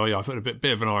once where he said, "Oh yeah, I put a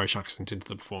bit of an Irish accent into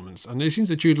the performance," and it seems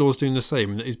that Jude Law's doing the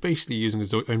same. That he's basically using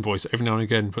his own voice every now and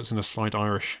again, puts in a slight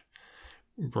Irish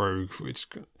brogue, which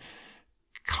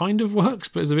kind of works,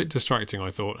 but is a bit distracting. I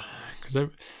thought because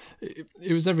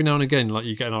it was every now and again like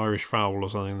you get an Irish vowel or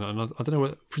something, and I don't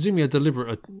know, presumably a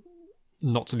deliberate.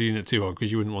 Not to lean it too hard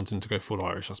because you wouldn't want him to go full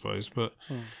Irish, I suppose. But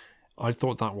I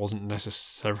thought that wasn't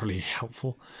necessarily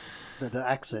helpful. The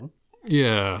accent?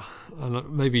 Yeah.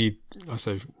 And maybe, I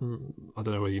don't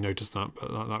know whether you noticed that,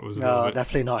 but that was no,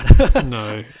 definitely not.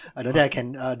 No. I don't think I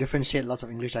can differentiate lots of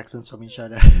English accents from each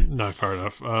other. No, fair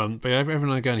enough. But yeah, every now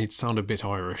and again he'd sound a bit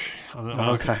Irish.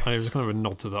 Okay. And it was kind of a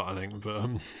nod to that, I think. But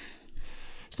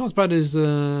it's not as bad as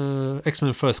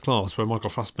X-Men First Class, where Michael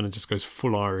Fassbender just goes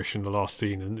full Irish in the last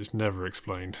scene and it's never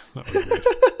explained. That was weird.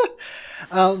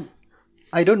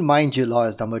 I don't mind Jude Law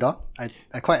as Dumbledore.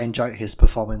 I quite enjoyed his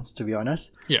performance, to be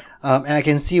honest. Yeah. And I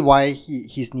can see why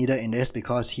he's needed in this,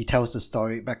 because he tells the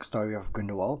backstory of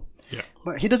Grindelwald. Yeah.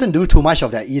 But he doesn't do too much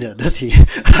of that either, does he?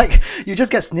 Like, you just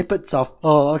get snippets of,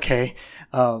 okay,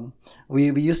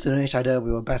 we used to know each other, we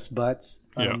were best buds.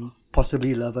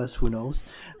 Possibly lovers, who knows?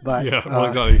 But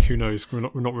exactly. Who knows? We're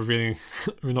not revealing.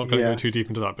 We're not going to go too deep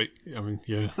into that. But I mean,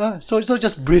 yeah. So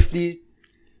just briefly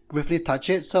touch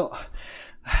it. So,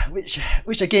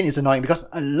 which again is annoying because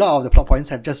a lot of the plot points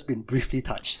have just been briefly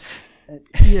touched.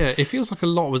 Yeah, it feels like a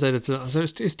lot was edited. So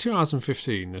it's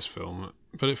 2015, this film,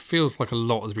 but it feels like a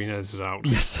lot has been edited out.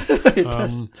 Yes, it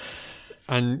does.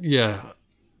 And yeah.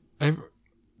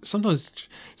 Sometimes,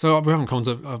 so we haven't come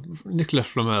to Nicolas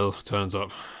Flamel turns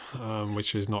up,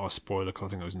 which is not a spoiler because I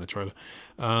think it was in the trailer.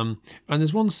 And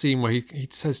there's one scene where he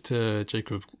says to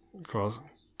Jacob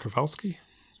Kowalski,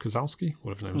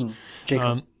 whatever his name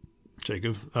is,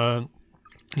 Jacob.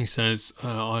 He says,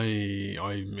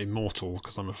 "I'm immortal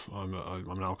because I'm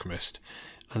an alchemist,"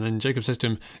 and then Jacob says to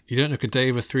him, "You don't look a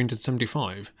day over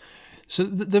 375." So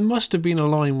there must have been a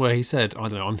line where he said, I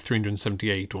don't know, I'm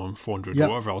 378 or I'm 400 or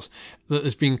whatever else, that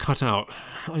has been cut out.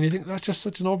 And you think that's just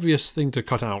such an obvious thing to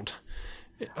cut out.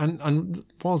 And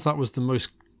whilst that was the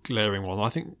most glaring one, I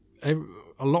think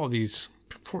a lot of these,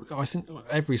 I think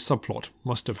every subplot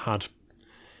must have had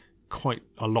quite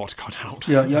a lot cut out.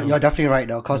 You're definitely right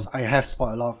though, because I have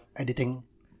spotted a lot of editing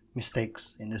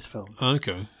mistakes in this film.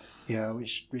 Okay. Yeah,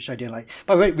 which I didn't like.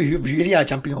 But wait, we really are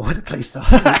jumping over the place though.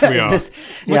 We are.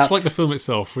 Much like the film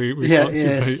itself.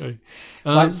 Yes.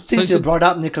 But since you brought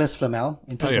up Nicolas Flamel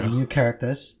in terms of new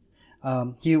characters,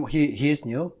 he is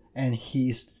new and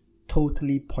he is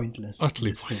totally pointless.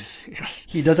 Utterly pointless. Yes.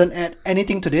 He doesn't add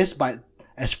anything to this, but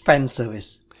as fan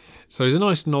service. So it's a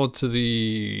nice nod to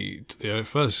the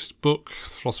first book,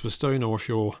 Philosopher's Stone, or if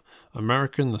you're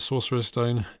American, the Sorcerer's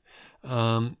Stone.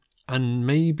 And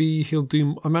maybe he'll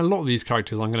do... I mean, a lot of these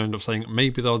characters, I'm going to end up saying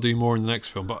maybe they'll do more in the next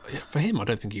film. But for him, I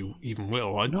don't think he even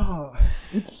will. No,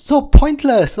 it's so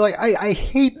pointless. Like I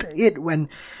hate it when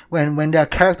there are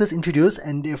characters introduced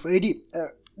and they've already...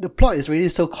 the plot is already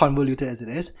so convoluted as it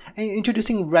is. And you're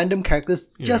introducing random characters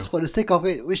just for the sake of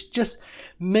it, which just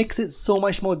makes it so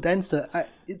much more denser.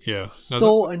 It's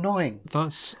annoying. I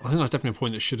think that's definitely a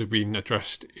point that should have been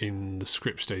addressed in the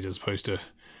script stage as opposed to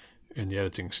in the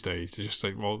editing stage, to just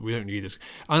say, well, we don't need this.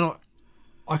 And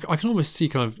I can almost see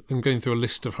kind of them going through a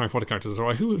list of Harry Potter characters. All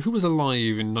right, who was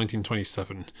alive in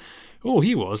 1927? Oh,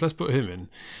 he was. Let's put him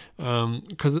in.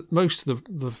 Because most of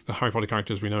the Harry Potter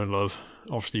characters we know and love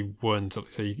obviously weren't.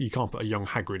 So you can't put a young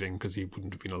Hagrid in because he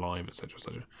wouldn't have been alive, etc.,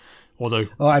 etc. Although,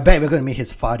 I bet we're going to meet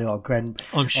his father or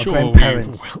I'm sure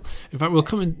grandparents. In fact, we'll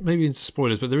come in maybe into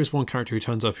spoilers, but there is one character who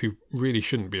turns up who really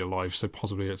shouldn't be alive. So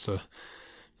possibly it's a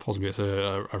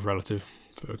relative.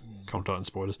 For can't start in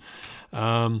spoilers.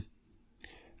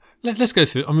 Let's go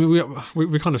through. I mean,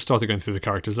 we kind of started going through the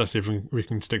characters. Let's see if we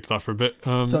can stick to that for a bit.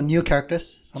 So new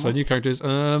characters. So new characters.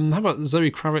 How about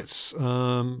Zoe Kravitz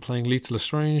playing Lita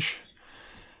Lestrange?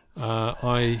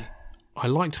 I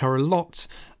liked her a lot.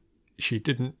 She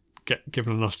didn't get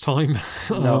given enough time.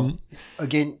 No,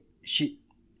 again, she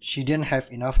didn't have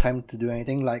enough time to do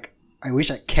anything. Like, I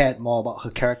wish I cared more about her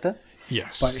character.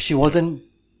 Yes, but she wasn't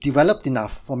developed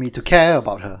enough for me to care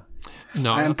about her.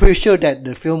 No, I'm pretty sure that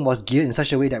the film was geared in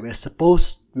such a way that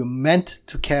we're meant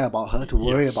to care about her, to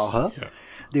worry about her. Yeah.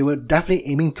 They were definitely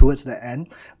aiming towards the end,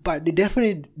 but they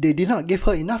did not give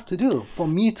her enough to do for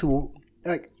me to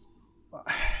like.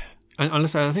 And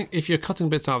honestly, I think if you're cutting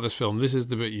bits out of this film, this is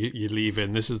the bit you leave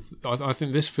in. I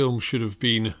think this film should have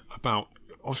been about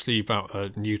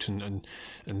Newton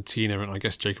and Tina and I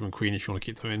guess Jacob and Queen if you want to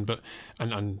keep them in, but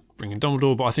and bring in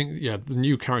Dumbledore. But I think the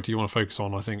new character you want to focus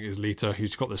on, I think, is Lita,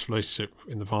 who's got this relationship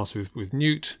in the past with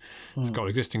Newt, got an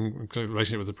existing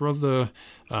relationship with the brother,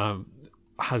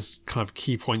 has kind of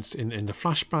key points in the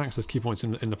flashbacks, there's key points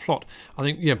in the plot. I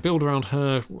think build around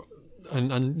her.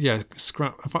 And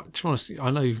scrap. In fact, to be honest,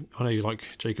 I know you like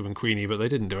Jacob and Queenie, but they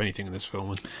didn't do anything in this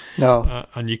film. No,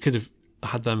 and you could have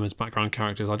had them as background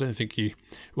characters. I don't think you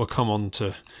will come on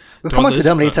to. We'll come on to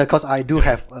them later because I do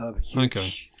have a huge.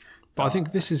 Okay, but I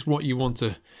think this is what you want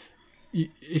to.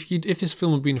 If this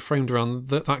film had been framed around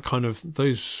that kind of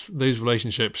those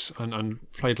relationships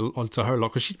and played onto her a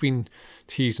lot, because she'd been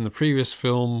teased in the previous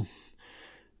film,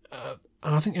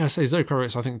 and I think I say Zoe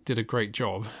Kravitz I think did a great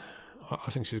job. I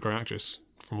think she's a great actress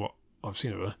from what I've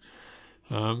seen of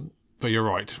her. But you're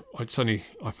right. I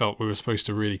felt we were supposed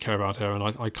to really care about her, and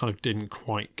I kind of didn't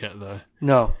quite get there.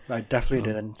 No, I definitely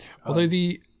didn't. Although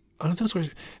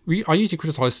I usually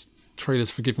criticise trailers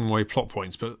for giving away plot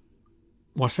points, but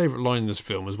my favourite line in this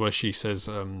film is where she says,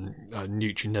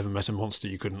 "Newt, you never met a monster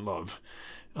you couldn't love,"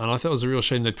 and I thought it was a real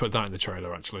shame they'd put that in the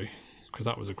trailer actually, because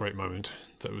that was a great moment.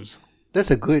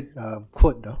 That's a good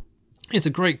quote, though. It's a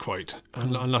great quote,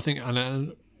 and I think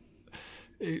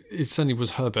it certainly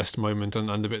was her best moment, and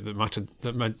the bit that mattered,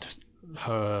 that meant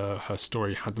her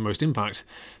story had the most impact.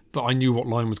 But I knew what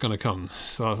line was going to come,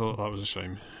 so I thought that was a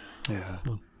shame.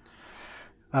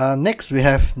 Yeah. Next we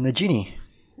have Nagini.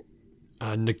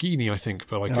 Nagini, I think,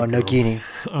 but I could Nagini.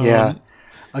 Yeah.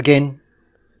 Again,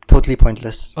 totally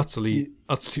pointless. Utterly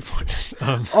pointless.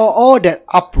 All that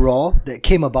uproar that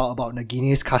came about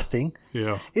Nagini's casting.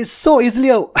 Yeah. It's so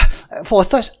easily for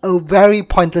such a very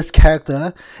pointless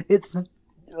character. It's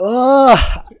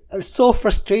so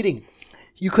frustrating.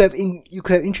 You could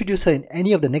have introduced her in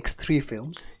any of the next 3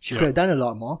 films. She could have done a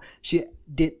lot more. She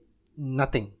did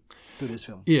nothing to this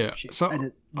film. Yeah. She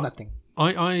added nothing.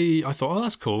 I thought,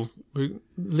 that's cool. We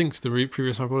linked to the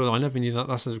previous Harry Potter. I never knew that.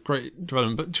 That's a great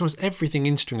development. But to us, everything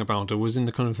interesting about her was in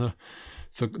the kind of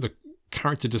the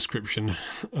character description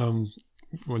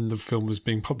when the film was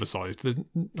being publicised.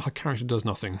 Her character does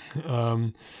nothing.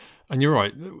 And you're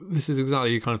right. This is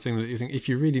exactly the kind of thing that you think, if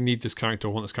you really need this character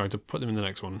or want this character, put them in the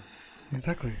next one.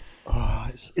 Exactly.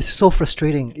 It's so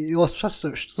frustrating. It was just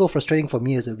so frustrating for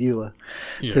me as a viewer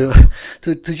to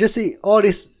just see all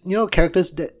these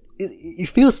characters that it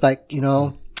feels like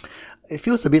it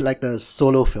feels a bit like the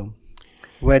Solo film,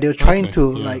 where they're trying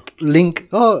to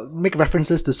make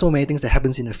references to so many things that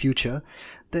happens in the future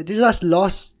that they just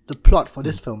lost the plot for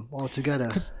this film altogether.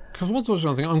 Because what's also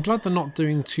one thing, I'm glad they're not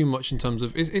doing too much in terms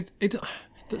of it.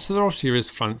 So there obviously is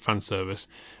fan service.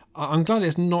 I'm glad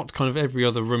it's not kind of every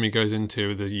other room he goes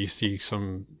into that you see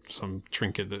some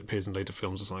trinket that appears in later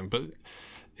films or something. But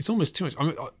it's almost too much. I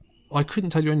mean, I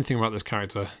couldn't tell you anything about this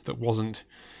character that wasn't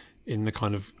in the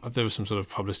kind of, there was some sort of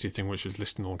publicity thing which was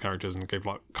listing all characters and gave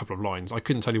like a couple of lines. I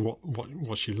couldn't tell you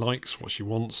what she likes, what she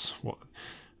wants,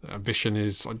 Ambition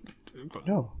is.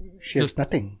 No, she has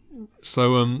nothing.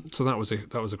 So that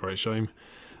was a great shame.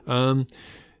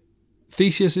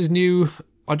 Theseus is new.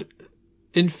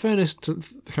 In fairness to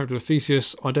the character of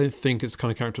Theseus, I don't think it's the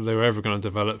kind of character they were ever going to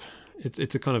develop.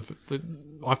 It's a kind of.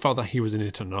 I felt that he was in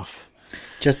it enough.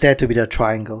 Just there to be the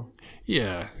triangle.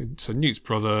 Yeah. So Newt's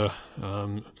brother,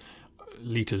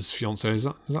 Lita's fiance. Is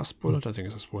that a spoiler? I don't think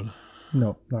it's a spoiler.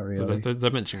 No, not really.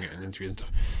 They're mentioning it in interviews and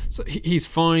stuff. So he's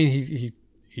fine. He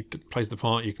plays the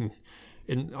part. I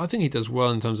think he does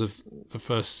well in terms of the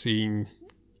first scene.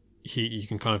 You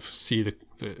can kind of see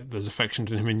there's affection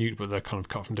to him and Newt, but they're kind of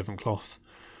cut from different cloth,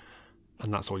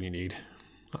 and that's all you need.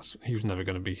 He's never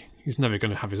going to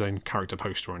have his own character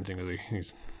poster or anything, is he?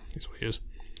 He's what he is.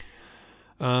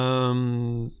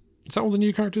 Is that all the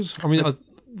new characters? I mean,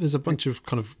 there's a bunch of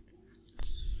kind of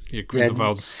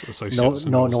Grindelwald's associates.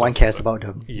 No one cares about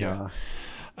them. Yeah.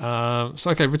 So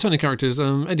okay, returning characters.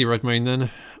 Eddie Redmayne then,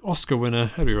 Oscar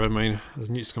winner Eddie Redmayne as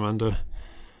Newt Scamander.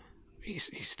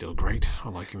 He's still great. I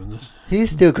like him in this.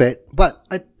 He's still great, but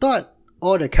I thought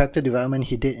all the character development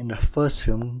he did in the first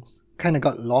film kind of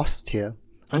got lost here.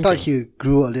 I thought he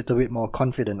grew a little bit more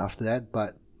confident after that,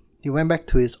 but he went back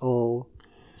to his old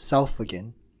self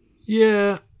again.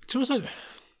 Yeah. So was like,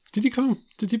 did he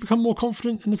become more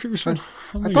confident in the previous one?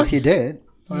 I thought he did.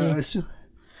 Yeah.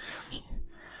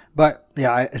 But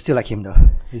yeah, I still like him though.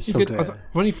 He's so good.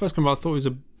 When he first came out, I thought he was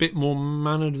a bit more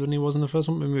mannered than he was in the first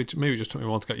one. Maybe it just took me a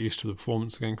while to get used to the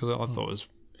performance again, because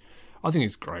I think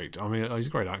he's great. I mean, he's a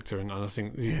great actor, and I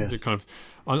think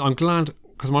I'm glad,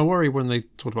 because my worry when they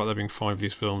talked about there being 5 of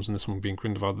these films and this one being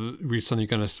Grindelwald, it was going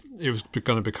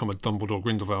to become a Dumbledore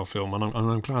Grindelwald film, and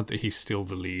I'm glad that he's still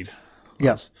the lead.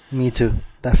 Yeah, me too,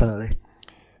 definitely.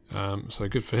 So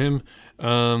good for him.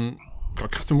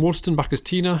 Got Catherine Waterston back as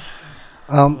Tina.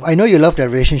 I know you loved their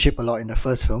relationship a lot in the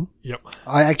first film. Yep.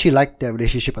 I actually liked their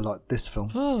relationship a lot this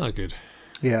film. Ah, good.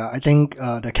 Yeah, I think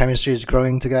the chemistry is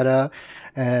growing together,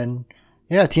 and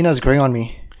yeah, Tina's growing on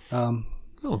me.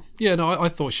 Yeah, no, I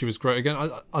thought she was great again.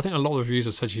 I think a lot of reviews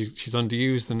have said she's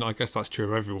underused, and I guess that's true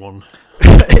of everyone.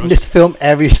 In this film,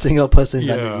 every single person is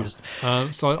underused.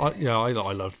 So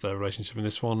I loved their relationship in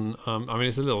this one. I mean,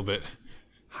 it's a little bit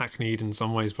hackneyed in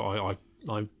some ways, but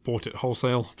I bought it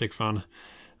wholesale. Big fan.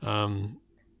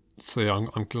 So yeah,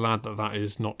 I'm glad that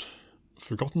is not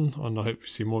forgotten, and I hope we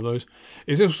see more of those.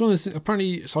 Is this one of those things,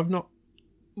 apparently? So I've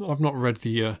not read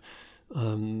the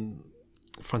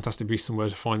Fantastic Beasts and Where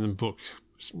to Find Them book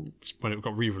when it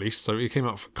got re-released. So it came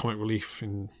out for Comic Relief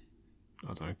in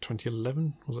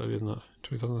 2011. Was it earlier than that?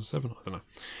 2007? I don't know.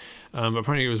 But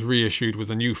apparently it was reissued with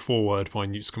a new foreword by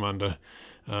Newt Scamander,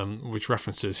 which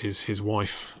references his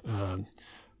wife.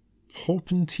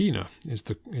 Horpentina is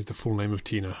the full name of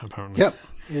Tina, apparently. Yep.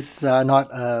 It's not...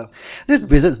 these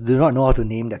wizards do not know how to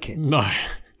name their kids. No.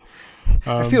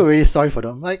 I feel really sorry for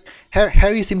them. Like,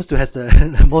 Harry seems to has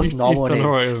the most normal name.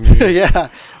 Right, isn't he? Yeah.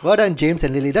 Well done, James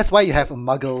and Lily. That's why you have a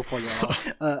muggle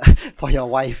for your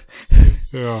wife.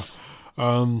 Yeah.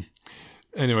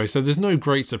 Anyway, so there's no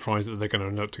great surprise that they're going to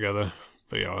end up together.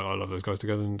 But yeah, I love those guys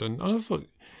together. And I thought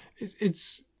I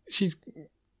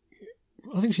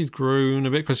think she's grown a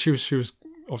bit, because she was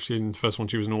obviously in the first one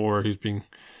she was an Auror who's been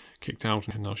kicked out,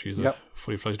 and now she's a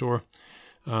fully fledged Auror.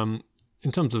 In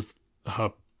terms of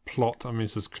her plot, I mean,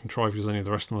 it's as contrived as any of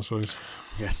the rest of them, I suppose.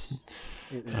 Yes,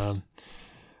 it is.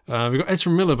 We've got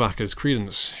Ezra Miller back as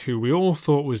Credence, who we all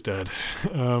thought was dead.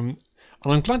 And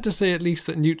I'm glad to say at least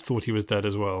that Newt thought he was dead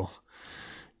as well,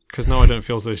 because now I don't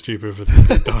feel so stupid for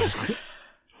thinking he died.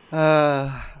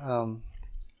 I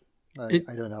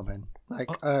don't know, man.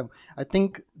 I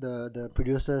think the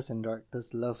producers and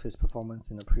directors love his performance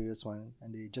in the previous one,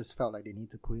 and they just felt like they need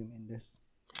to put him in this.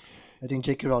 I think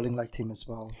J.K. Rowling liked him as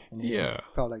well, and they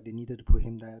felt like they needed to put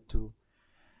him there too.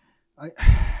 I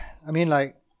mean,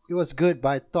 like, it was good, but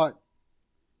I thought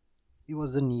it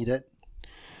wasn't needed.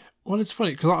 Well, it's funny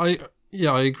because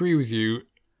I agree with you,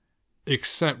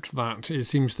 except that it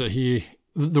seems that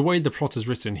the way the plot is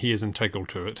written, he is integral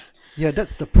to it. Yeah,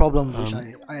 that's the problem, which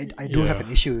I do have an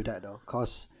issue with that though,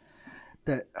 because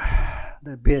that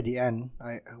bit at the end,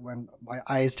 when my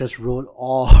eyes just rolled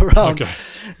all around,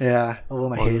 over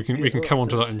my head. We can come on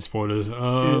to that in spoilers.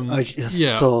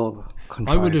 So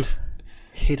contrived. I would have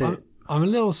hated it. I'm a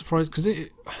little surprised because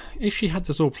if she had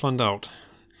this all planned out,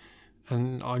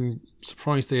 and I'm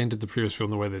surprised they ended the previous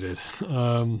film the way they did.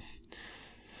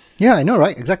 Yeah, I know,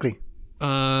 right? Exactly.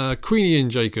 Queenie and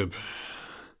Jacob,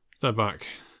 they're back.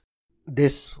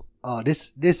 This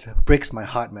breaks my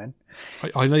heart, man.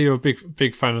 I know you're a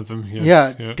big fan of them.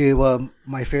 Yeah, they were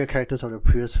my favorite characters of the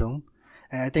previous film,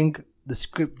 and I think the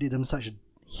script did them such a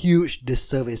huge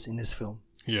disservice in this film.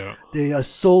 Yeah. They are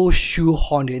so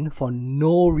shoehorned in for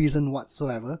no reason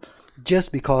whatsoever,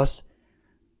 just because,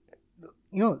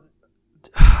 you know,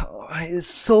 it's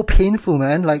so painful,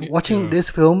 man. Like watching this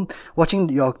film, watching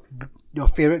your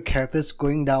favorite characters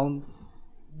going down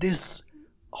this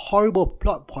horrible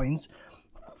plot points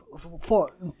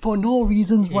for no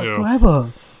reasons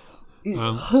whatsoever. It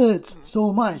hurts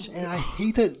so much, and I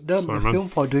hated the film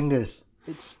for doing this.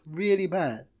 It's really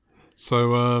bad. So,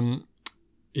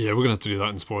 we're gonna have to do that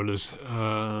in spoilers.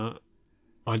 I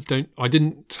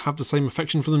didn't have the same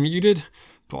affection for them that you did,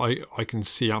 but I can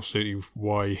see absolutely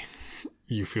why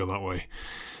you feel that way.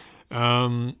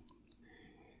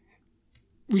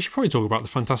 We should probably talk about the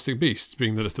Fantastic Beasts,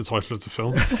 being that it's the title of the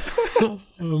film.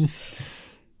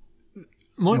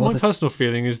 My personal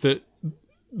feeling is that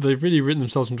they've really written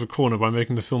themselves into a corner by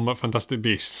making the film about Fantastic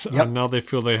Beasts, and now they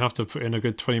feel they have to put in a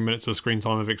good 20 minutes of screen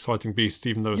time of exciting beasts,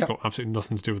 even though it's got absolutely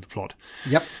nothing to do with the plot.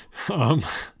 Yep.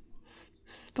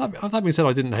 That being said,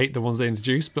 I didn't hate the ones they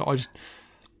introduced, but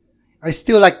I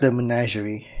still like the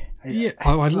menagerie.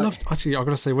 I loved, actually, I've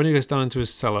got to say, when he goes down into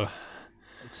his cellar,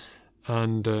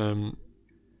 and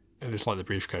it's like the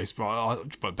briefcase,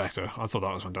 but better. I thought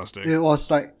that was fantastic. It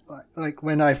was like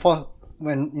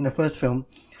when in the first film,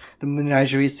 the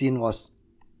menagerie scene was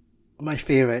my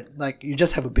favorite. Like, you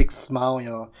just have a big smile on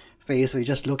your face where you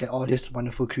just look at all these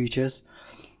wonderful creatures.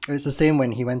 It's the same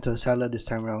when he went to the cellar this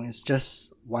time around. It's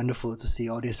just wonderful to see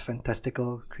all these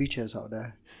fantastical creatures out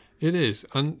there. It is,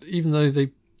 and even though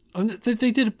they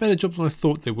did a better job than I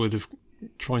thought they would of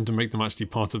trying to make them actually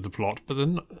part of the plot, but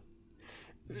then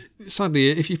sadly,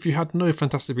 if you had no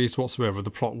Fantastic Beasts whatsoever, the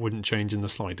plot wouldn't change in the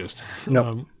slightest.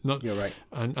 No, you're right.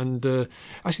 And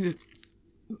actually,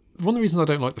 one of the reasons I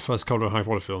don't like the first couple of Harry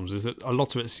Potter films is that a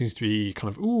lot of it seems to be kind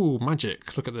of, ooh,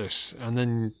 magic, look at this. And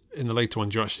then in the later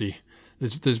ones, you actually,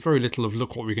 there's very little of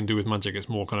look what we can do with magic. It's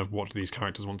more kind of what do these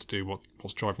characters want to do,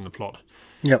 what's driving the plot.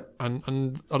 Yep.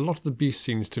 And a lot of the beast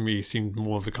scenes to me seemed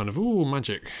more of the kind of, ooh,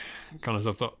 magic kind of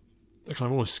stuff that they're kind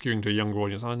of almost skewing to a younger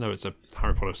audience. I know it's a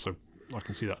Harry Potter, so I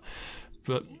can see that.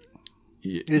 But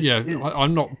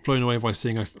I'm not blown away by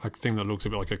seeing a thing that looks a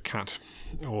bit like a cat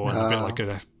or a bit like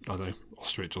I don't know,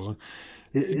 ostrich or something.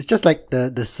 It's just like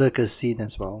the circus scene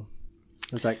as well.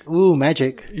 It's like, ooh,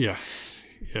 magic. Yes,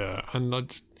 yeah,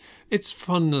 and it's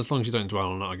fun as long as you don't dwell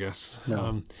on it, I guess.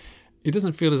 No. It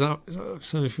doesn't feel as out.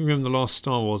 So if you remember the last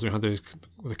Star Wars, we had those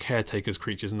the caretakers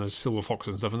creatures and those silver foxes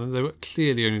and stuff, and they were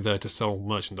clearly only there to sell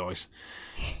merchandise.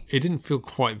 It didn't feel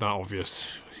quite that obvious.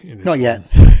 Not yet.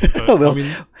 But, well, I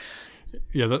mean,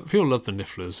 people love the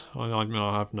Nifflers. I mean,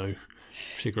 I have no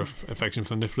particular affection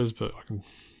for the Nifflers, but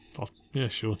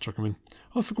sure, chuck them in.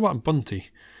 I forgot about Bunty.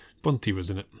 Bunty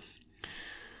was in it.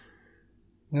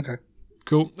 Okay.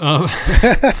 Cool.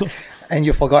 And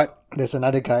you forgot there's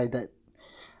another guy that.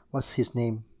 What's his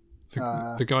name?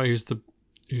 The guy who's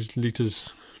Lita's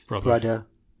brother. Brother.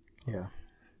 Yeah.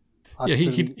 Yeah,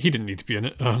 he didn't need to be in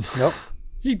it. Nope.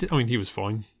 He did, I mean, he was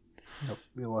fine. Nope.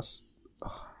 It was.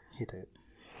 Oh, I hated it.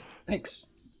 Next.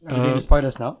 Are we going to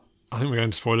spoilers now? I think we're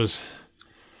going to spoilers.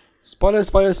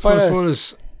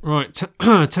 Spoilers. Right,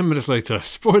 10 minutes later.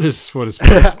 Spoilers.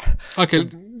 Okay,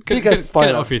 get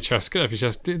it off your chest. Get it off your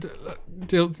chest.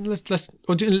 Let's.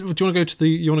 Or do you want to go to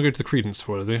the Credence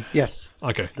spoiler? Do you? Yes.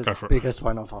 Okay, go for it. Biggest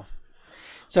one of all.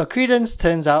 So Credence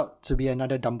turns out to be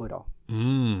another Dumbledore.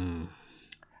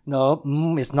 No,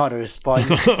 it's not a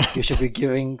response you should be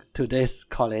giving to this,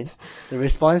 Colin. The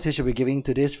response you should be giving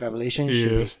to this revelation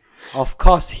should be, of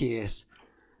course he is.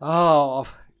 Oh.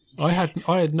 I had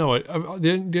no idea.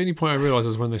 The only point I realised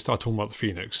is when they started talking about the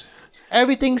Phoenix.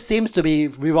 Everything seems to be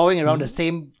revolving around the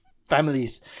same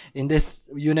families in this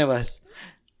universe.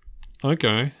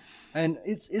 Okay. And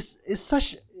it's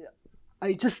such...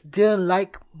 I just didn't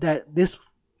like that this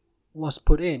was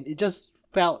put in. It just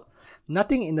felt...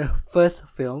 Nothing in the first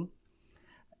film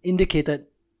indicated,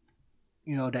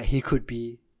 that he could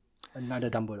be another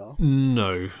Dumbledore.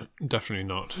 No, definitely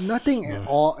not. Nothing at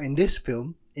all in this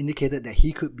film indicated that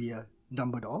he could be a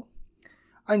Dumbledore.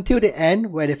 Until the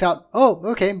end, where they felt, oh,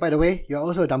 okay, by the way, you're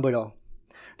also a Dumbledore.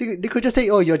 They could just say,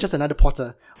 oh, you're just another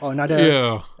Potter or another...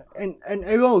 Yeah. And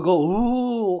everyone would go,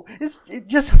 ooh. It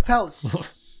just felt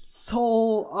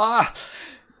so...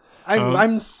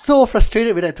 I'm so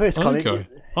frustrated with that twist, Colin. Okay.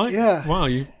 Wow,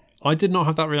 I did not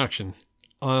have that reaction.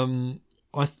 I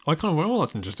kind of went, oh,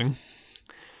 that's interesting.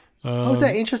 How's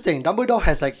that interesting? Dumbledore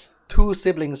has like 2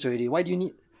 siblings already. Why do you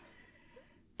need...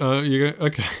 You go,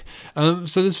 okay.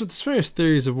 So there's various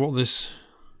theories of what this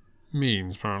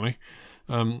means, apparently.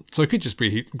 So it could just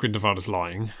be Grindelwald is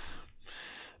lying.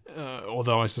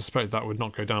 Although I suspect that would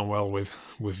not go down well with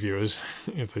viewers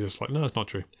if they're just like, no, it's not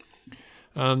true.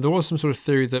 There was some sort of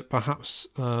theory that perhaps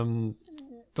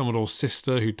Dumbledore's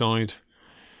sister, who died,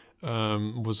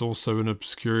 was also an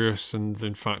Obscurus, and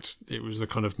in fact, it was the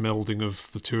kind of melding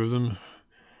of the two of them.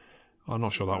 I'm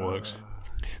not sure that works,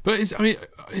 but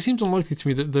it seems unlikely to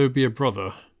me that there would be a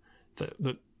brother.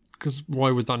 Because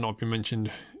why would that not be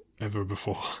mentioned ever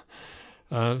before?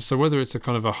 So whether it's a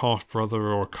kind of a half brother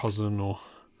or a cousin or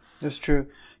that's true.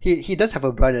 He does have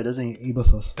a brother, doesn't he?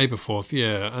 Aberforth. Aberforth,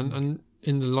 yeah, and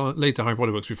in the later Harry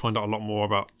Potter books, we find out a lot more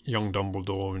about young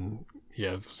Dumbledore and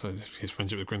so his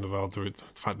friendship with Grindelwald, the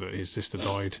fact that his sister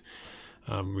died.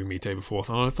 We meet Aberforth,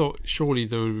 and I thought surely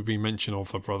there would be mention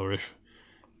of a brother if.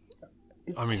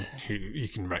 You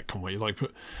can retcon what you like,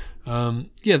 but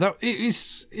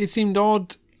it seemed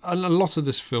odd, and a lot of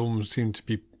this film seemed to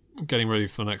be getting ready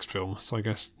for the next film. So I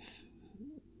guess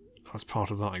that's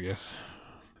part of that. I guess.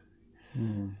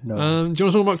 No. Do you want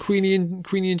to talk about Queenie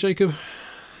and Jacob?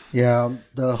 Yeah,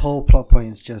 the whole plot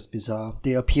point is just bizarre.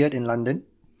 They appeared in London.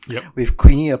 Yep. With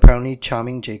Queenie apparently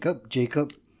charming Jacob to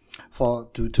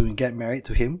get married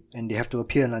to him, and they have to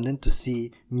appear in London to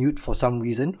see Newt for some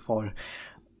reason, for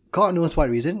God knows what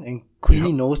reason, and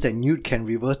Queenie knows that Newt can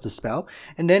reverse the spell,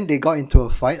 and then they got into a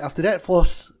fight after that for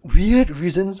weird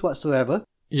reasons whatsoever.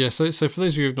 Yeah, so for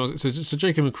those of you who have not, so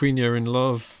Jacob and Queenie are in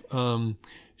love.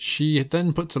 She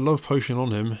then puts a love potion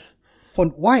on him. For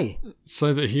why?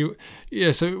 So that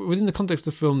so within the context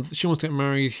of the film, she wants to get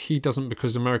married. He doesn't,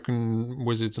 because American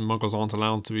wizards and muggles aren't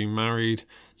allowed to be married.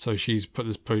 So she's put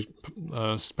this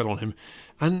spell on him,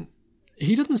 and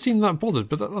he doesn't seem that bothered.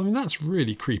 But that's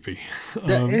really creepy.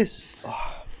 That is,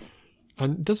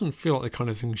 and it doesn't feel like the kind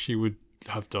of thing she would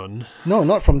have done. No,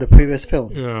 not from the previous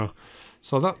film. Yeah,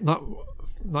 so that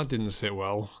didn't sit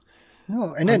well.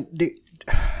 No, and then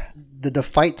the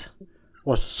fight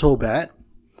was so bad.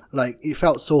 Like, it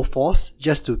felt so forced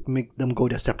just to make them go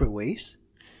their separate ways.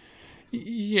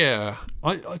 Yeah.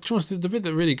 The bit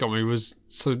that really got me was,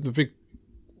 so the big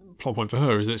plot point for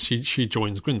her is that she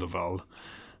joins Grindelwald.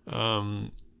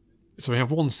 So we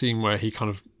have one scene where he kind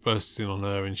of bursts in on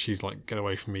her and she's like, "Get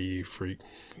away from me, you freak."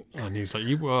 And he's like,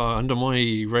 "You are under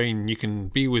my reign, you can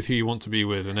be with who you want to be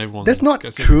with," and everyone... That's not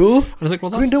true. And I was like,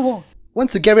 well, Grindelwald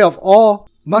wants to get rid of all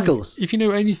muggles. If you know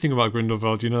anything about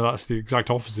Grindelwald, you know that's the exact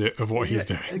opposite of what he's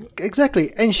doing.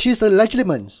 Exactly. And she's a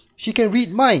legilimens. She can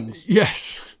read minds.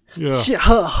 Yes. Yeah.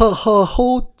 Her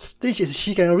whole stage is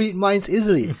she can read minds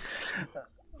easily.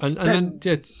 and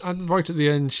right at the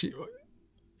end,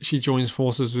 she joins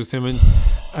forces with him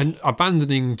and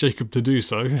abandoning Jacob to do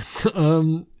so.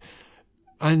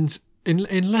 And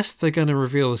unless they're going to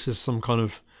reveal this as some kind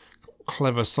of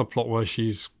clever subplot where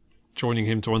she's joining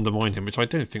him to undermine him, which I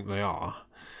don't think they are,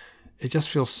 it just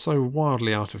feels so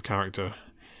wildly out of character.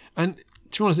 And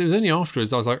to be honest, it was only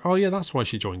afterwards I was like, oh yeah, that's why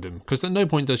she joined him. Because at no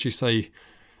point does she say,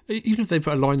 even if they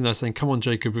put a line in there saying, "Come on,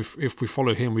 Jacob, if we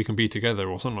follow him, we can be together,"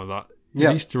 or something like that,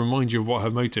 at least to remind you of what her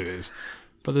motive is.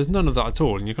 But there's none of that at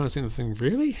all, and you're kind of seeing the thing,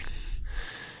 really?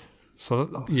 So,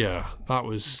 that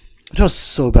was... It was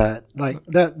so bad. Like,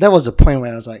 that was the point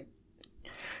where I was like,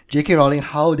 J.K. Rowling,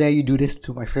 how dare you do this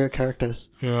to my favorite characters?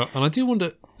 Yeah, and I do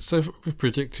wonder, so with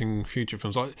predicting future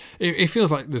films, it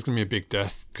feels like there's going to be a big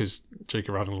death, because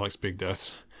J.K. Rowling likes big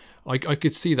deaths. I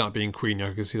could see that being Queenie.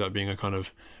 I could see that being a kind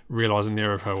of realising the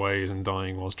error of her ways and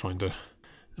dying whilst trying to...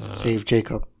 save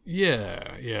Jacob.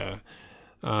 Yeah.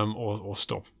 Or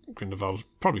stop Grindelwald,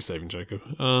 probably saving Jacob.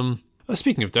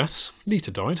 Speaking of deaths,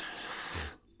 Lita died.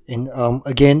 And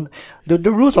again, the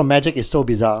rules of magic is so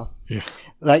bizarre. Yeah.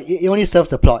 Like, it only serves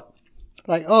the plot.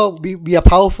 Like, we are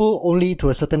powerful only to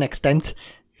a certain extent,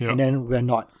 and then we're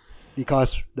not,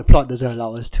 because the plot doesn't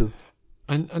allow us to.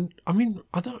 And I mean,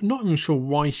 I'm not even sure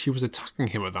why she was attacking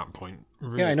him at that point.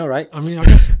 Really. Yeah, I know, right? I mean, I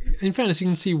guess in fairness, you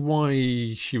can see why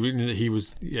he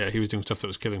was doing stuff that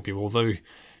was killing people. Although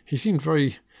he seemed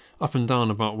very up and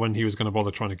down about when he was going to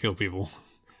bother trying to kill people.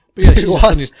 But yeah,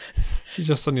 she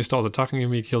just suddenly starts attacking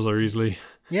him. He kills her easily.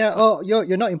 Yeah. Oh,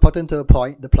 you're not important to the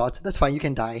plot. That's fine. You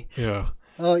can die. Yeah.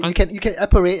 You can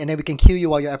apparate, and then we can kill you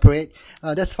while you apparate.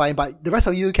 That's fine. But the rest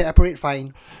of you can apparate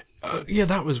fine. Yeah,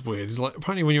 that was weird. It's like,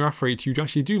 apparently when you apparate, you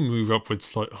actually do move upwards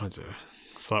slightly.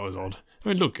 So that was odd. I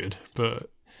mean, it looked good, but...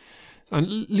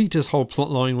 And Lita's whole plot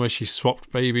line where she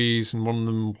swapped babies, and one of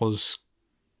them was...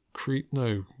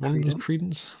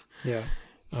 Credence? Yeah.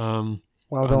 One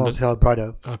of them was her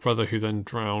brother. Her brother, who then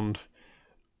drowned.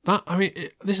 That, I mean,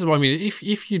 this is what I mean.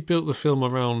 If you'd built the film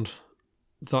around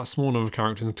that small number of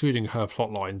characters, including her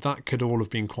plot line, that could all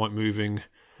have been quite moving.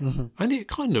 Mm-hmm. And it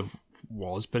kind of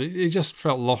was, but it just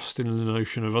felt lost in the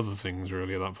notion of other things,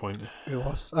 really, at that point. It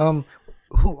was.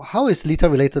 How is Lita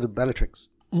related to Bellatrix?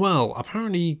 Well,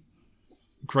 apparently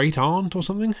great aunt or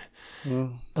something.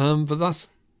 But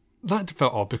that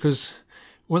felt odd because,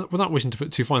 without wishing to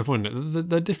put too fine a point in it,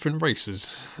 they're different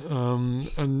races,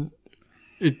 and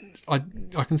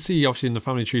I can see obviously in the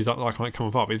family trees that might come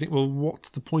apart. But you think, well, what's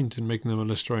the point in making them a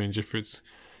Lestrange if it's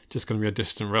just going to be a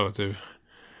distant relative?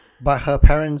 But her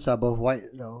parents are both white,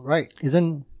 though, right?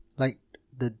 Isn't like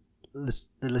the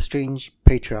Lestrange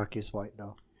patriarch is white,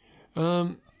 though?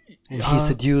 And he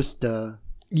seduced the...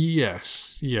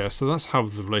 Yes. So that's how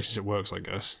the relationship works, I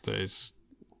guess. There's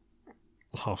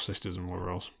half-sisters and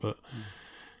whatever else. But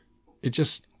it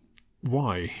just...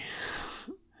 Why?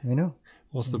 I know.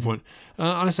 What's the point? And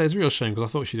I say it's a real shame because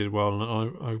I thought she did well, and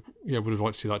I would have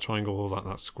liked to see that triangle or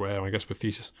that square, I guess, with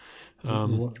Theseus.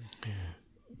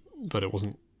 But it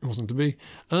wasn't to be.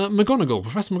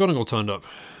 Professor McGonagall turned up.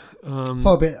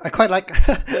 For a bit. I quite like...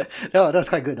 No, that's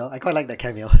quite good, though. I quite like that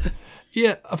cameo.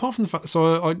 Yeah, apart from the fact...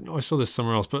 So I saw this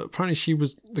somewhere else, but apparently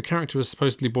the character was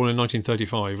supposedly born in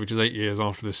 1935, which is 8 years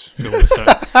after this film was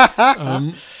set.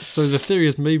 So the theory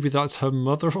is maybe that's her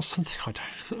mother or something. I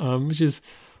don't... which is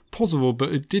possible,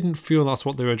 but it didn't feel that's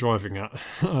what they were driving at.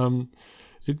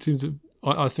 It seems...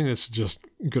 I think this is just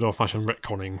good old-fashioned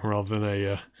retconning rather than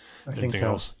anything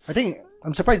else. I think...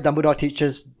 I'm surprised Dumbledore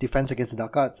teaches Defense Against the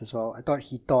Dark Arts as well. I thought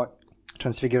he taught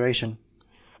Transfiguration.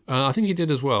 I think he did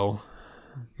as well.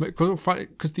 Because at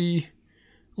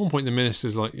one point the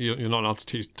minister's like, you're not allowed to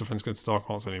teach Defense Against the Dark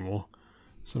Arts anymore.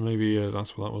 So maybe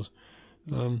that's what that was.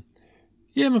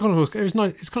 McGonagall, it was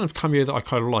nice. It's kind of cameo that I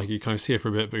kind of like. You kind of see her for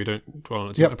a bit, but you don't dwell on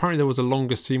it. Yep. Apparently there was a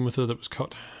longer scene with her that was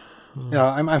cut. Yeah,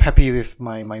 I'm happy with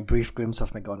my brief glimpse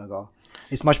of McGonagall.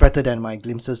 It's much better than my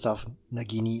glimpses of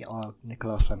Nagini or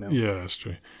Nicola Flamel. Yeah, that's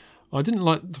true. I didn't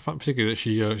like the fact particularly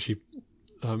that she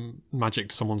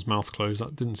magicked someone's mouth closed.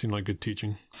 That didn't seem like good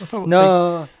teaching. I felt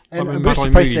I'm very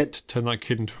surprised that turned that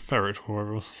kid into a ferret or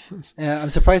whatever else. Yeah, I'm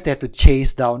surprised they had to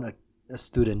chase down a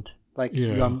student. Like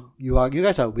you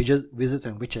guys are wizards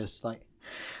and witches. Like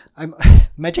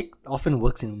magic often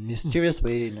works in a mysterious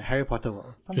way in the Harry Potter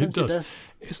world. Sometimes it does.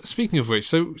 Speaking of which,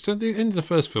 so at the end of the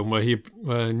first film where he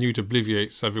Newt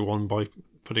obliviates everyone by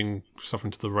putting stuff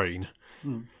into the rain,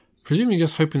 presumably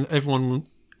just hoping that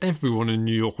everyone in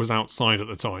New York was outside at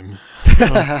the time.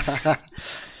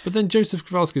 But then Joseph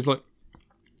Kowalski's like,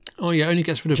 oh yeah, only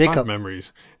gets rid of bad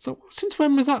memories. So since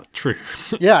when was that true?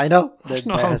 Yeah, I know. That's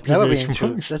not how has never been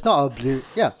true. That's not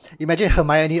imagine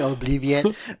Hermione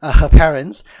obliviate her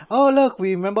parents. Oh look,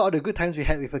 we remember all the good times we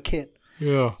had with a kid.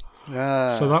 Yeah.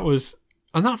 So that was,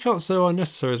 and that felt so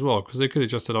unnecessary as well because they could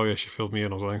have just said, oh yeah, she filled me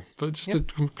in or something. But just to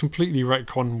completely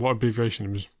retcon what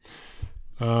obliviation was.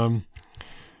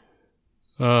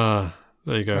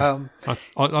 There you go.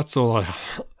 That's all I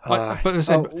have. One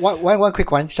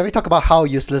quick one. Shall we talk about how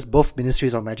useless both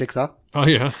Ministries of Magics are? Oh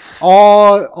yeah.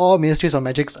 All Ministries of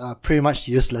Magics are pretty much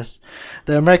useless.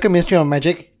 The American Ministry of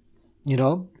Magic,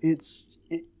 it's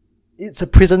a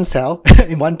prison cell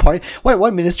in one point.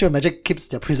 One Ministry of Magic keeps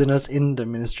their prisoners in the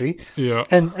ministry. Yeah.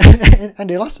 And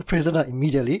they lost a prisoner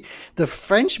immediately. The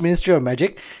French Ministry of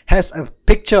Magic has a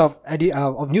picture of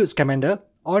Newt Scamander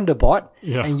on the board,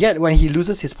 and yet when he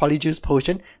loses his Polyjuice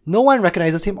potion, no one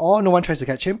recognizes him or no one tries to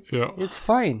catch him. Yeah, it's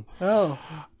fine. Oh,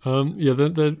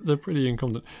 they're pretty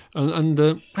incompetent.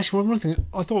 And actually, one thing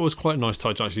I thought was quite a nice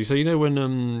touch. Actually, so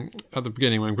when at the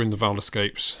beginning when Grindelwald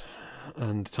escapes,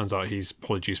 and it turns out he's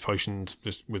Polyjuice potioned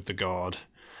just with the guard,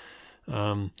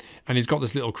 and he's got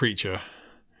this little creature.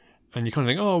 And you kind of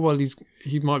think, oh well,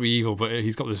 he might be evil, but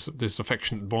he's got this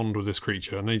affectionate bond with this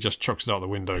creature, and then he just chucks it out the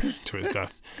window to his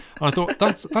death. And I thought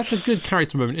that's a good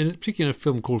character moment, particularly in a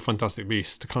film called Fantastic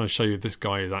Beasts, to kind of show you this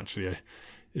guy is actually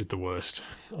is the worst.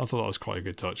 I thought that was quite a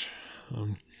good touch.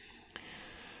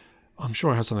 I'm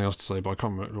sure I had something else to say, but I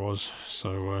can't remember what it was.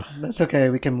 So that's okay.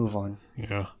 We can move on.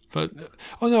 Yeah, but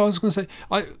I was going to say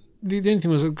The only thing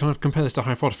was kind of compare this to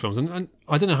Harry Potter films, and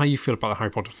I don't know how you feel about the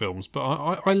Harry Potter films, but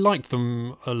I liked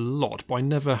them a lot, but I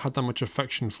never had that much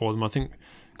affection for them. I think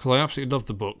because I absolutely love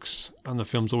the books, and the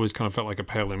films always kind of felt like a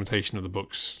pale imitation of the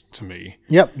books to me.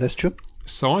 Yep, that's true.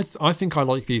 So I think I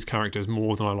like these characters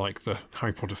more than I like the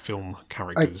Harry Potter film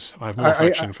characters. I have more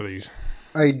affection for these.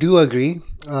 I do agree.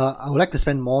 I would like to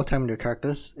spend more time with the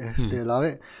characters if they allow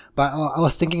it, but I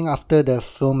was thinking after the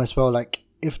film as well, like,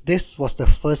 if this was the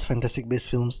first Fantastic Beasts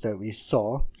films that we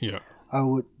saw, I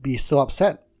would be so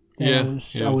upset.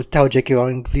 I would tell J.K.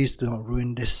 Rowling, please do not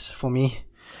ruin this for me.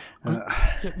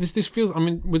 This feels, I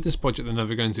mean, with this budget they're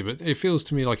never going to, but it feels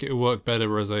to me like it would work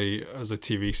better as a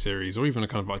TV series, or even a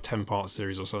kind of like 10-part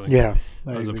series or something. Yeah,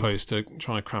 as opposed to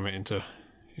trying to cram it into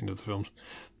the films.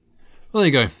 Well,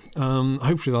 there you go.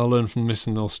 Hopefully they'll learn from this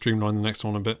and they'll streamline the next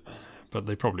one a bit, but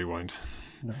they probably won't.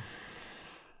 No.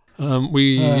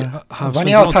 We have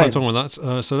running out of time. talking about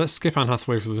that, so let's skip Anne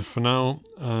Hathaway for now.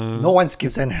 No one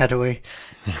skips Anne Hathaway.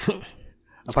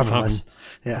 Apart from us.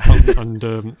 Yeah.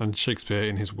 And Shakespeare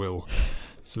in his will.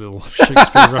 It's a little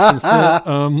Shakespeare reference there.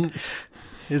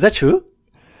 Is that true?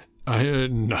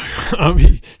 No.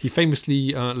 He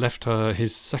famously left her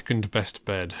his second best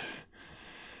bed.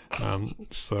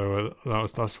 So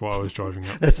that's what I was driving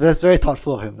at. That's very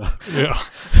thoughtful of him, though. Yeah.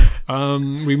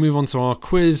 We move on to our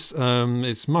quiz.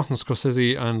 It's Martin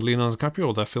Scorsese and Leonardo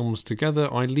DiCaprio, their films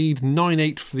together. I lead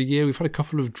 9-8 for the year. We've had a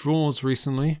couple of draws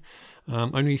recently.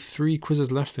 Only 3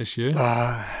 quizzes left this year.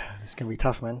 This is going to be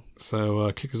tough, man.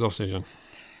 So kick us off, Sejan.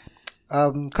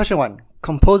 Question 1.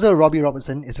 Composer Robbie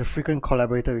Robertson is a frequent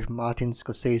collaborator with Martin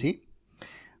Scorsese.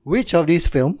 Which of these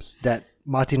films that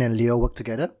Martin and Leo worked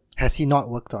together has he not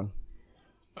worked on?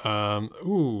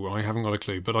 I haven't got a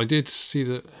clue, but I did see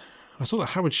that. I saw that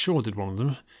Howard Shore did one of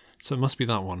them, so it must be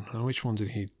that one. Which one did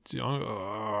he do?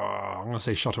 I'm going to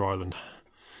say Shutter Island.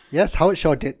 Yes, Howard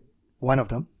Shore did one of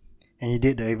them, and he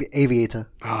did The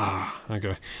Aviator.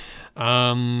 Okay.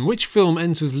 Which film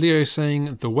ends with Leo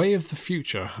saying "The way of the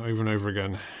future" over and over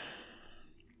again?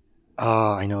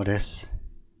 I know this.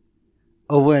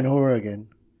 Over and over again.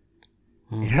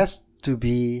 It has to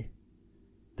be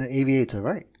The Aviator,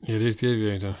 right? It is The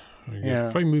Aviator. Yeah.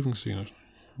 Very moving scene.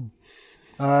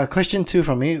 Question 2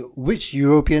 from me. Which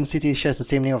European city shares the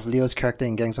same name of Leo's character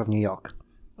in Gangs of New York?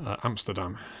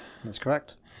 Amsterdam. That's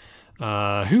correct.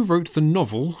 Who wrote the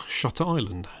novel Shutter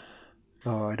Island?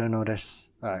 Oh, I don't know this.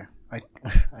 I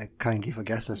can't give a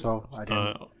guess as well. I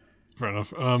don't. Fair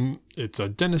enough. It's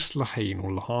Dennis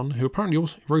Lehane, who apparently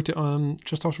also wrote it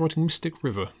just after writing Mystic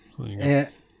River.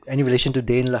 Any relation to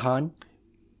Dane Lehane?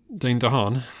 Dane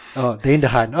DeHaan. Oh, Dane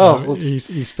DeHaan. Oh, oops.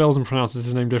 He spells and pronounces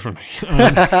his name differently.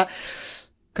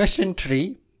 Question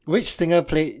 3. Which singer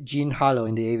played Jean Harlow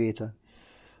in The Aviator?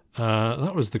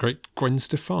 That was the great Gwen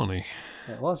Stefani.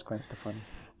 It was Gwen Stefani.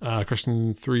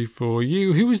 Question 3 for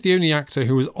you. Who was the only actor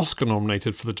who was Oscar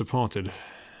nominated for The Departed?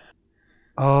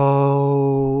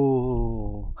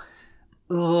 Oh,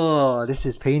 this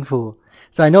is painful.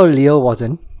 So I know Leo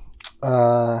wasn't.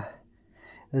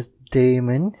 There's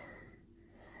Damon.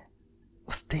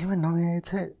 Was Damon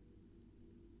nominated?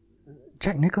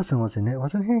 Jack Nicholson was in it,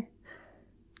 wasn't he?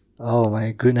 Oh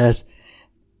my goodness.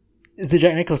 Is it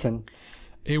Jack Nicholson?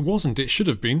 It wasn't. It should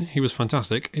have been. He was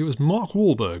fantastic. It was Mark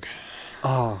Wahlberg.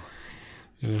 Oh.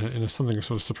 In a something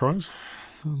sort of surprise.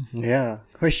 Yeah.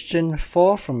 Question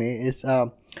 4 for me is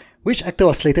which actor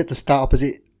was slated to star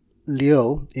opposite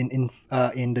Leo in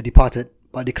The Departed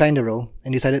but declined the role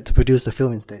and decided to produce the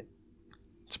film instead?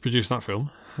 To produce that film?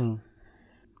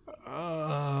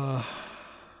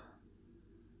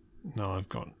 No, I've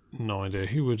got no idea.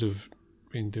 Who would have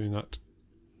been doing that?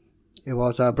 It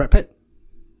was Brad Pitt.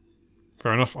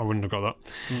 Fair enough. I wouldn't have got that.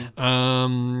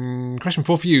 Question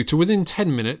 4 for you. To within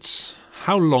 10 minutes,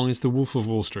 how long is The Wolf of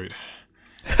Wall Street?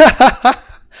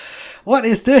 What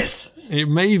is this? It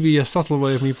may be a subtle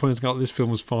way of me pointing out this film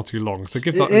was far too long. So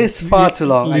give that. It is far too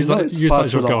long. Use I know that, it's use far that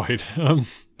as too your long. guide.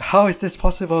 How is this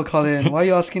possible, Colin? Why are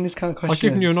you asking this kind of questions? I've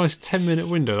given you a nice 10-minute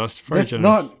window. That's very That's generous.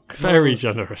 not very close.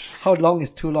 generous. How long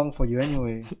is too long for you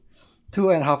anyway?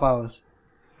 2.5 hours.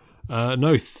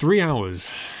 No, 3 hours.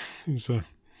 So,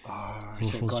 I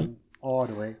should have gone all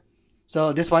the way.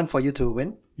 So this one for you to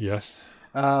win. Yes.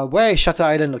 Where is Shutter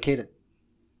Island located?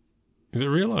 Is it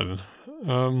a real island?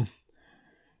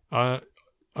 Are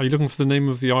you looking for the name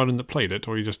of the island that played it,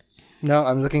 or are you just... No,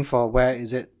 I'm looking for where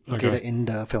is it located in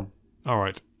the film. All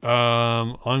right.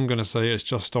 I'm going to say it's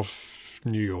just off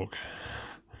New York.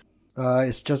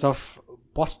 It's just off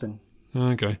Boston.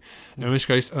 Okay. In which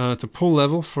case, to pull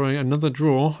level for another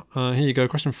draw, here you go.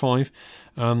 Question 5.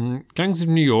 Gangs of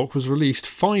New York was released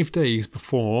 5 days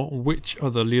before which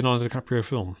other Leonardo DiCaprio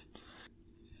film?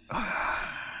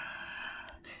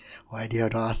 Why do you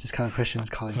have to ask this kind of questions,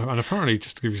 Colin? And apparently,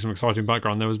 just to give you some exciting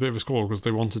background, there was a bit of a score because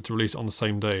they wanted to release it on the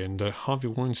same day, and Harvey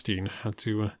Weinstein had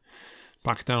to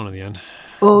back down in the end.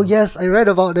 Oh, yes, I read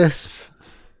about this.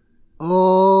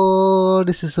 Oh,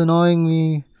 this is annoying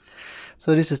me.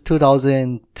 So this is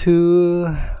 2002.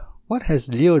 What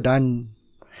has Leo done?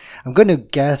 I'm going to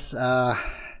guess,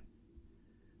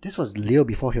 this was Leo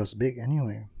before he was big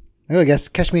anyway. I'm going to guess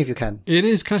Catch Me If You Can. It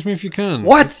is Catch Me If You Can.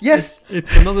 What? Yes!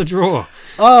 It's another draw.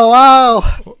 Oh, wow!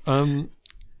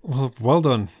 Well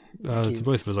done to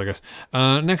both of us, I guess.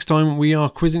 Next time we are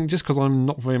quizzing, just because I'm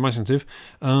not very imaginative,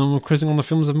 we're quizzing on the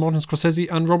films of Martin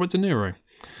Scorsese and Robert De Niro.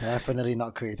 Definitely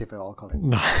not creative at all, Colin.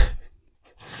 No.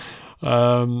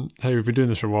 Hey, we've been doing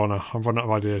this for a while now. I've run out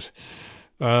of ideas.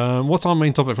 What's our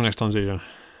main topic for next time, Zijan?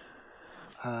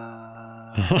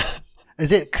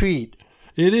 Is it Creed?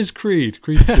 It is Creed.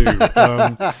 Creed 2.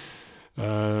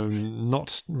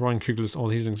 Not Ryan Coogler's. Oh,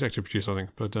 he's an executive producer, I think.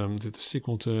 But the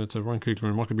sequel to Ryan Coogler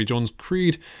and Michael B. John's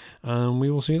Creed. We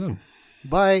will see you then.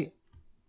 Bye.